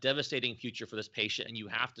a devastating future for this patient, and you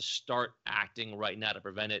have to start acting right now to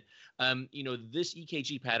prevent it. This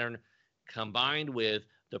EKG pattern combined with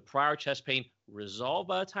the prior chest pain resolved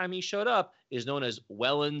by the time he showed up is known as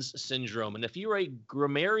Wellens syndrome. And if you're a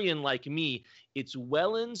grammarian like me, it's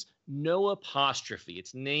Wellens, no apostrophe.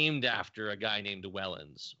 It's named after a guy named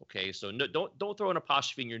Wellens. Okay, so don't throw an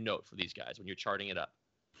apostrophe in your note for these guys when you're charting it up.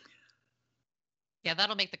 Yeah,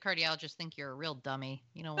 that'll make the cardiologist think you're a real dummy.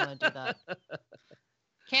 You don't want to do that.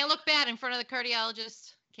 Can't look bad in front of the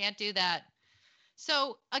cardiologist. Can't do that.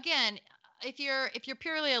 So again, if you're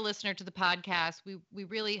purely a listener to the podcast, we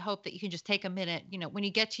really hope that you can just take a minute, when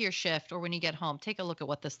you get to your shift or when you get home, take a look at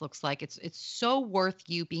what this looks like. It's so worth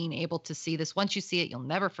you being able to see this. Once you see it, you'll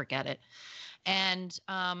never forget it. And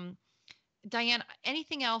Diane,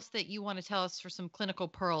 anything else that you want to tell us for some clinical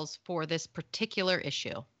pearls for this particular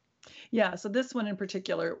issue? Yeah, so this one in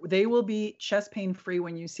particular, they will be chest pain free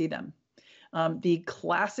when you see them. The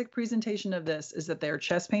classic presentation of this is that they're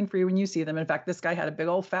chest pain free when you see them. In fact, this guy had a big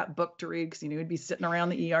old fat book to read because he knew he'd be sitting around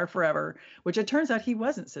the ER forever, which it turns out he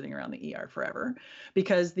wasn't sitting around the ER forever,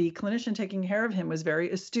 because the clinician taking care of him was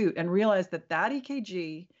very astute and realized that that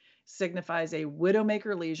EKG signifies a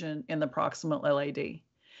widowmaker lesion in the proximal LAD.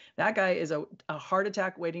 That guy is a heart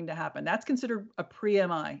attack waiting to happen. That's considered a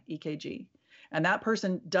pre-MI EKG. And that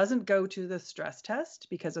person doesn't go to the stress test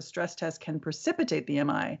because a stress test can precipitate the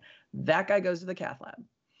MI. That guy goes to the cath lab.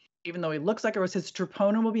 Even though he looks like his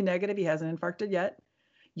troponin will be negative, he hasn't infarcted yet.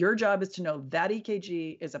 Your job is to know that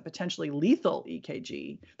EKG is a potentially lethal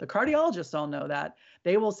EKG. The cardiologists all know that.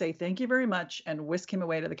 They will say, thank you very much, and whisk him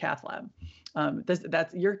away to the cath lab.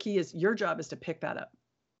 That's your key. Is your job is to pick that up.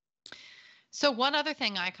 So one other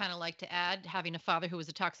thing I kind of like to add, having a father who was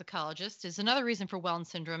a toxicologist, is another reason for Wellens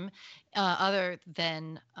syndrome, other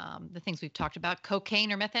than the things we've talked about.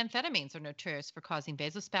 Cocaine or methamphetamines are notorious for causing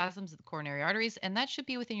vasospasms of the coronary arteries, and that should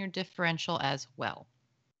be within your differential as well.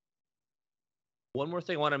 One more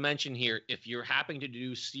thing I want to mention here. If you're happening to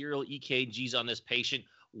do serial EKGs on this patient,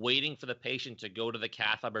 waiting for the patient to go to the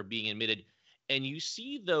cath lab or being admitted, and you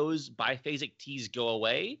see those biphasic T's go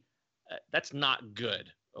away, that's not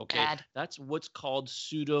good. Okay, Bad. That's what's called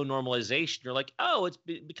pseudo-normalization. You're like, oh, it's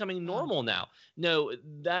becoming normal now. No,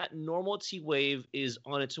 that normal T wave is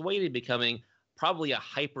on its way to becoming probably a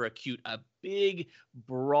hyperacute, a big,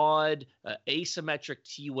 broad, asymmetric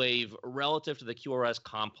T wave relative to the QRS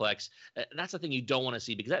complex. That's the thing you don't want to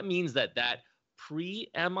see, because that means that pre-MI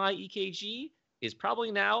EKG is probably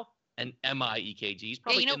now an MI EKG. He's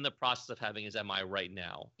probably in the process of having his MI right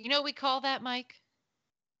now. You know what we call that, Mike?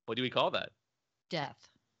 What do we call that? Death.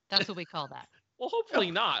 That's what we call that. Well,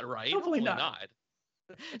 hopefully not, right? Hopefully not.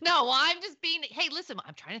 No, well, I'm just being, hey, listen,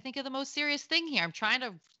 I'm trying to think of the most serious thing here. I'm trying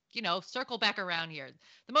to, circle back around here.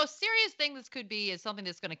 The most serious thing this could be is something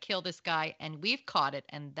that's going to kill this guy, and we've caught it,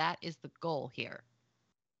 and that is the goal here.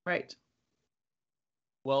 Right.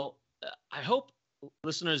 Well, I hope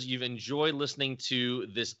listeners, you've enjoyed listening to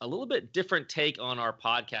this a little bit different take on our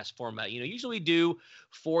podcast format. Usually we do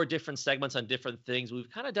 4 different segments on different things.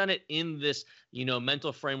 We've kind of done it in this,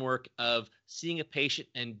 mental framework of seeing a patient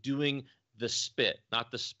and doing the spit,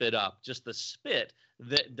 not the spit up, just the spit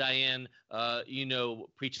that Diane,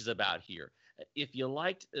 preaches about here. If you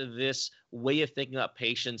liked this way of thinking about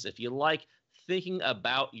patients, if you like thinking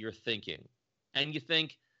about your thinking, and you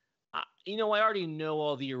think, I already know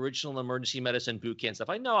all the original emergency medicine boot camp stuff.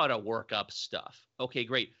 I know how to work up stuff. Okay,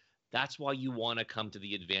 great. That's why you want to come to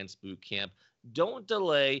the advanced boot camp. Don't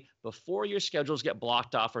delay before your schedules get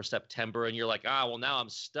blocked off for September and you're like, well, now I'm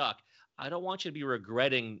stuck. I don't want you to be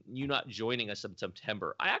regretting you not joining us in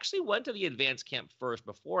September. I actually went to the advanced camp first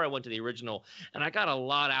before I went to the original, and I got a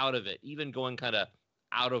lot out of it, even going kind of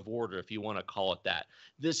out of order, if you want to call it that.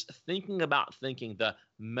 This thinking about thinking, the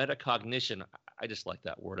metacognition, I just like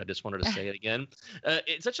that word. I just wanted to say it again.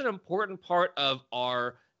 It's such an important part of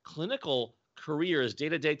our clinical careers,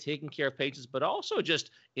 day-to-day taking care of patients, but also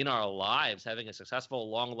just in our lives, having a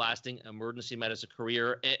successful, long-lasting emergency medicine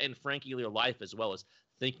career, and frankly, your life as well as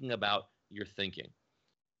thinking about your thinking.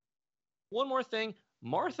 One more thing.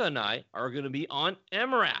 Martha and I are going to be on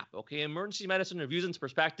MRAP, okay, Emergency Medicine Reviews and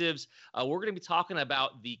Perspectives. We're going to be talking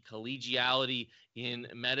about the collegiality in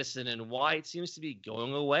medicine and why it seems to be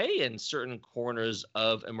going away in certain corners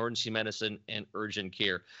of emergency medicine and urgent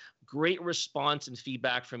care. Great response and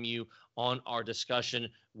feedback from you on our discussion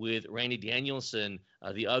with Randy Danielson,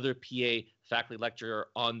 the other PA faculty lecturer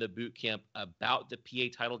on the boot camp, about the PA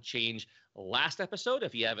title change last episode.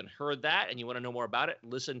 If you haven't heard that and you want to know more about it,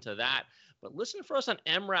 listen to that. But listen for us on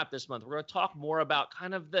MRAP this month. We're going to talk more about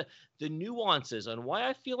kind of the nuances and why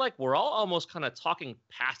I feel like we're all almost kind of talking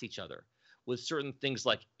past each other with certain things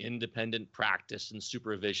like independent practice and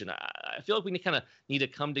supervision. I feel like we kind of need to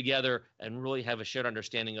come together and really have a shared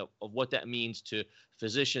understanding of what that means to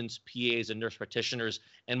physicians, PAs, and nurse practitioners,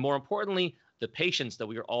 and more importantly, the patients that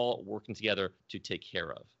we are all working together to take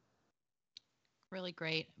care of. Really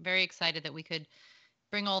great. Very excited that we could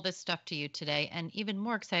bring all this stuff to you today, and even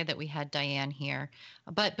more excited that we had Diane here.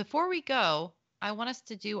 But before we go, I want us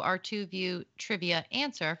to do our 2View trivia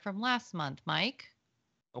answer from last month. Mike?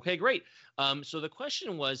 Okay, great. So the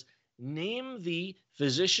question was, name the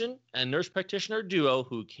physician and nurse practitioner duo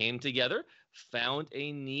who came together, found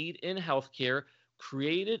a need in healthcare,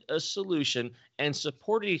 created a solution, and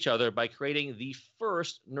supported each other by creating the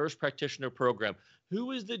first nurse practitioner program. Who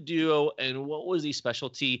was the duo and what was the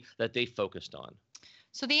specialty that they focused on?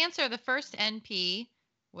 So the answer, the first NP,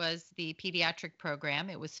 was the pediatric program.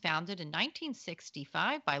 It was founded in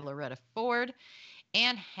 1965 by Loretta Ford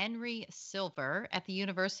and Henry Silver at the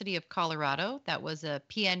University of Colorado. That was a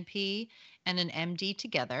PNP and an MD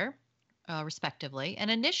together, respectively. And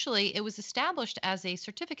initially, it was established as a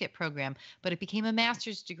certificate program, but it became a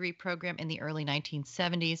master's degree program in the early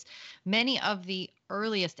 1970s. Many of the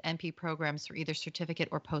earliest NP programs were either certificate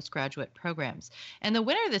or postgraduate programs. And the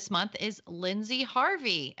winner this month is Lindsay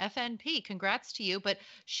Harvey, FNP. Congrats to you. But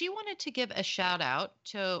she wanted to give a shout out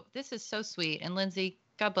to, this is so sweet. And Lindsay,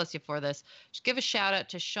 God bless you for this. Just give a shout out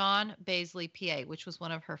to Sean Baisley, PA, which was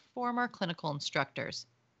one of her former clinical instructors.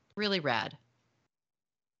 Really rad.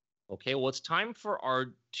 Okay, well, it's time for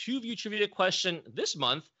our 2View trivia question this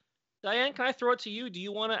month. Diane, can I throw it to you? Do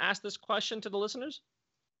you want to ask this question to the listeners?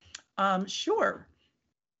 Sure.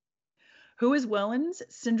 Who is Wellens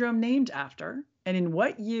syndrome named after? And in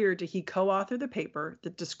what year did he co-author the paper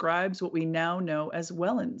that describes what we now know as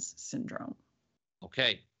Wellens syndrome?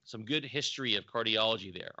 Okay, some good history of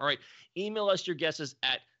cardiology there. All right, email us your guesses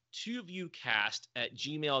at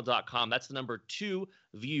 2viewcast@gmail.com. That's the number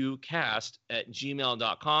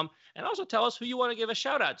 2viewcast@gmail.com. And also tell us who you want to give a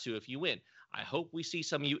shout out to if you win. I hope we see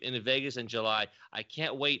some of you in Vegas in July. I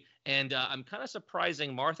can't wait. And I'm kind of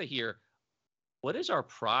surprising Martha here. What is our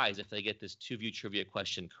prize if they get this 2View trivia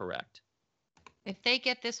question correct? If they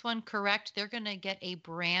get this one correct, they're going to get a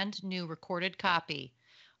brand new recorded copy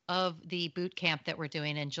of the boot camp that we're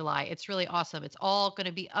doing in July. It's really awesome. It's all going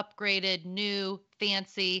to be upgraded, new,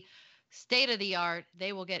 fancy, state of the art.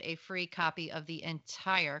 They will get a free copy of the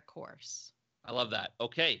entire course. I love that.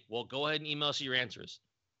 Okay, well, go ahead and email us your answers.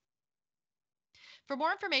 For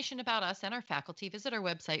more information about us and our faculty, visit our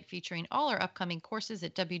website featuring all our upcoming courses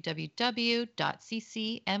at www.ccme.org.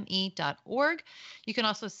 You can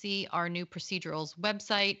also see our new procedurals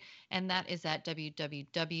website, and that is at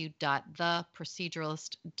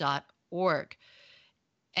www.theproceduralist.org.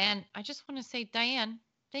 And I just want to say, Diane,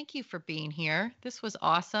 thank you for being here. This was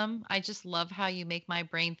awesome. I just love how you make my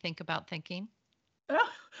brain think about thinking. Oh,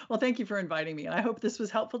 well, thank you for inviting me. And I hope this was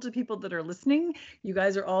helpful to people that are listening. You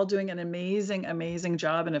guys are all doing an amazing, amazing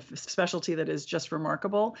job in a specialty that is just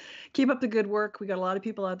remarkable. Keep up the good work. We got a lot of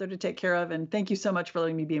people out there to take care of. And thank you so much for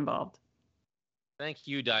letting me be involved. Thank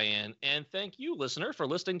you, Diane. And thank you, listener, for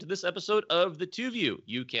listening to this episode of The Two View.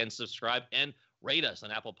 You can subscribe and rate us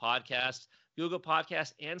on Apple Podcasts, Google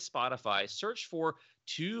Podcasts, and Spotify. Search for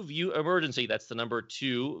Two View Emergency. That's the number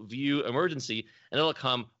 2 View Emergency, and it'll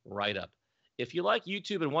come right up. If you like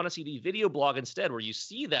YouTube and want to see the video blog instead, where you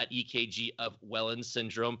see that EKG of Wellens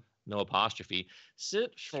syndrome, no apostrophe,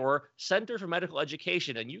 search for Center for Medical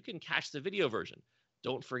Education, and you can catch the video version.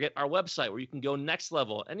 Don't forget our website, where you can go next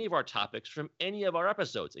level any of our topics from any of our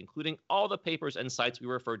episodes, including all the papers and sites we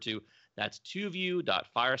referred to. That's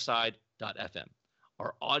twoview.fireside.fm.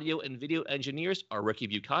 Our audio and video engineers are Ricky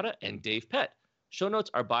Bucata and Dave Pett. Show notes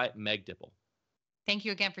are by Meg Dipple. Thank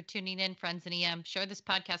you again for tuning in, friends in EM. Share this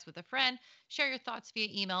podcast with a friend. Share your thoughts via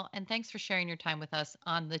email. And thanks for sharing your time with us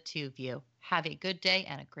on The Two View. Have a good day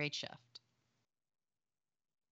and a great shift.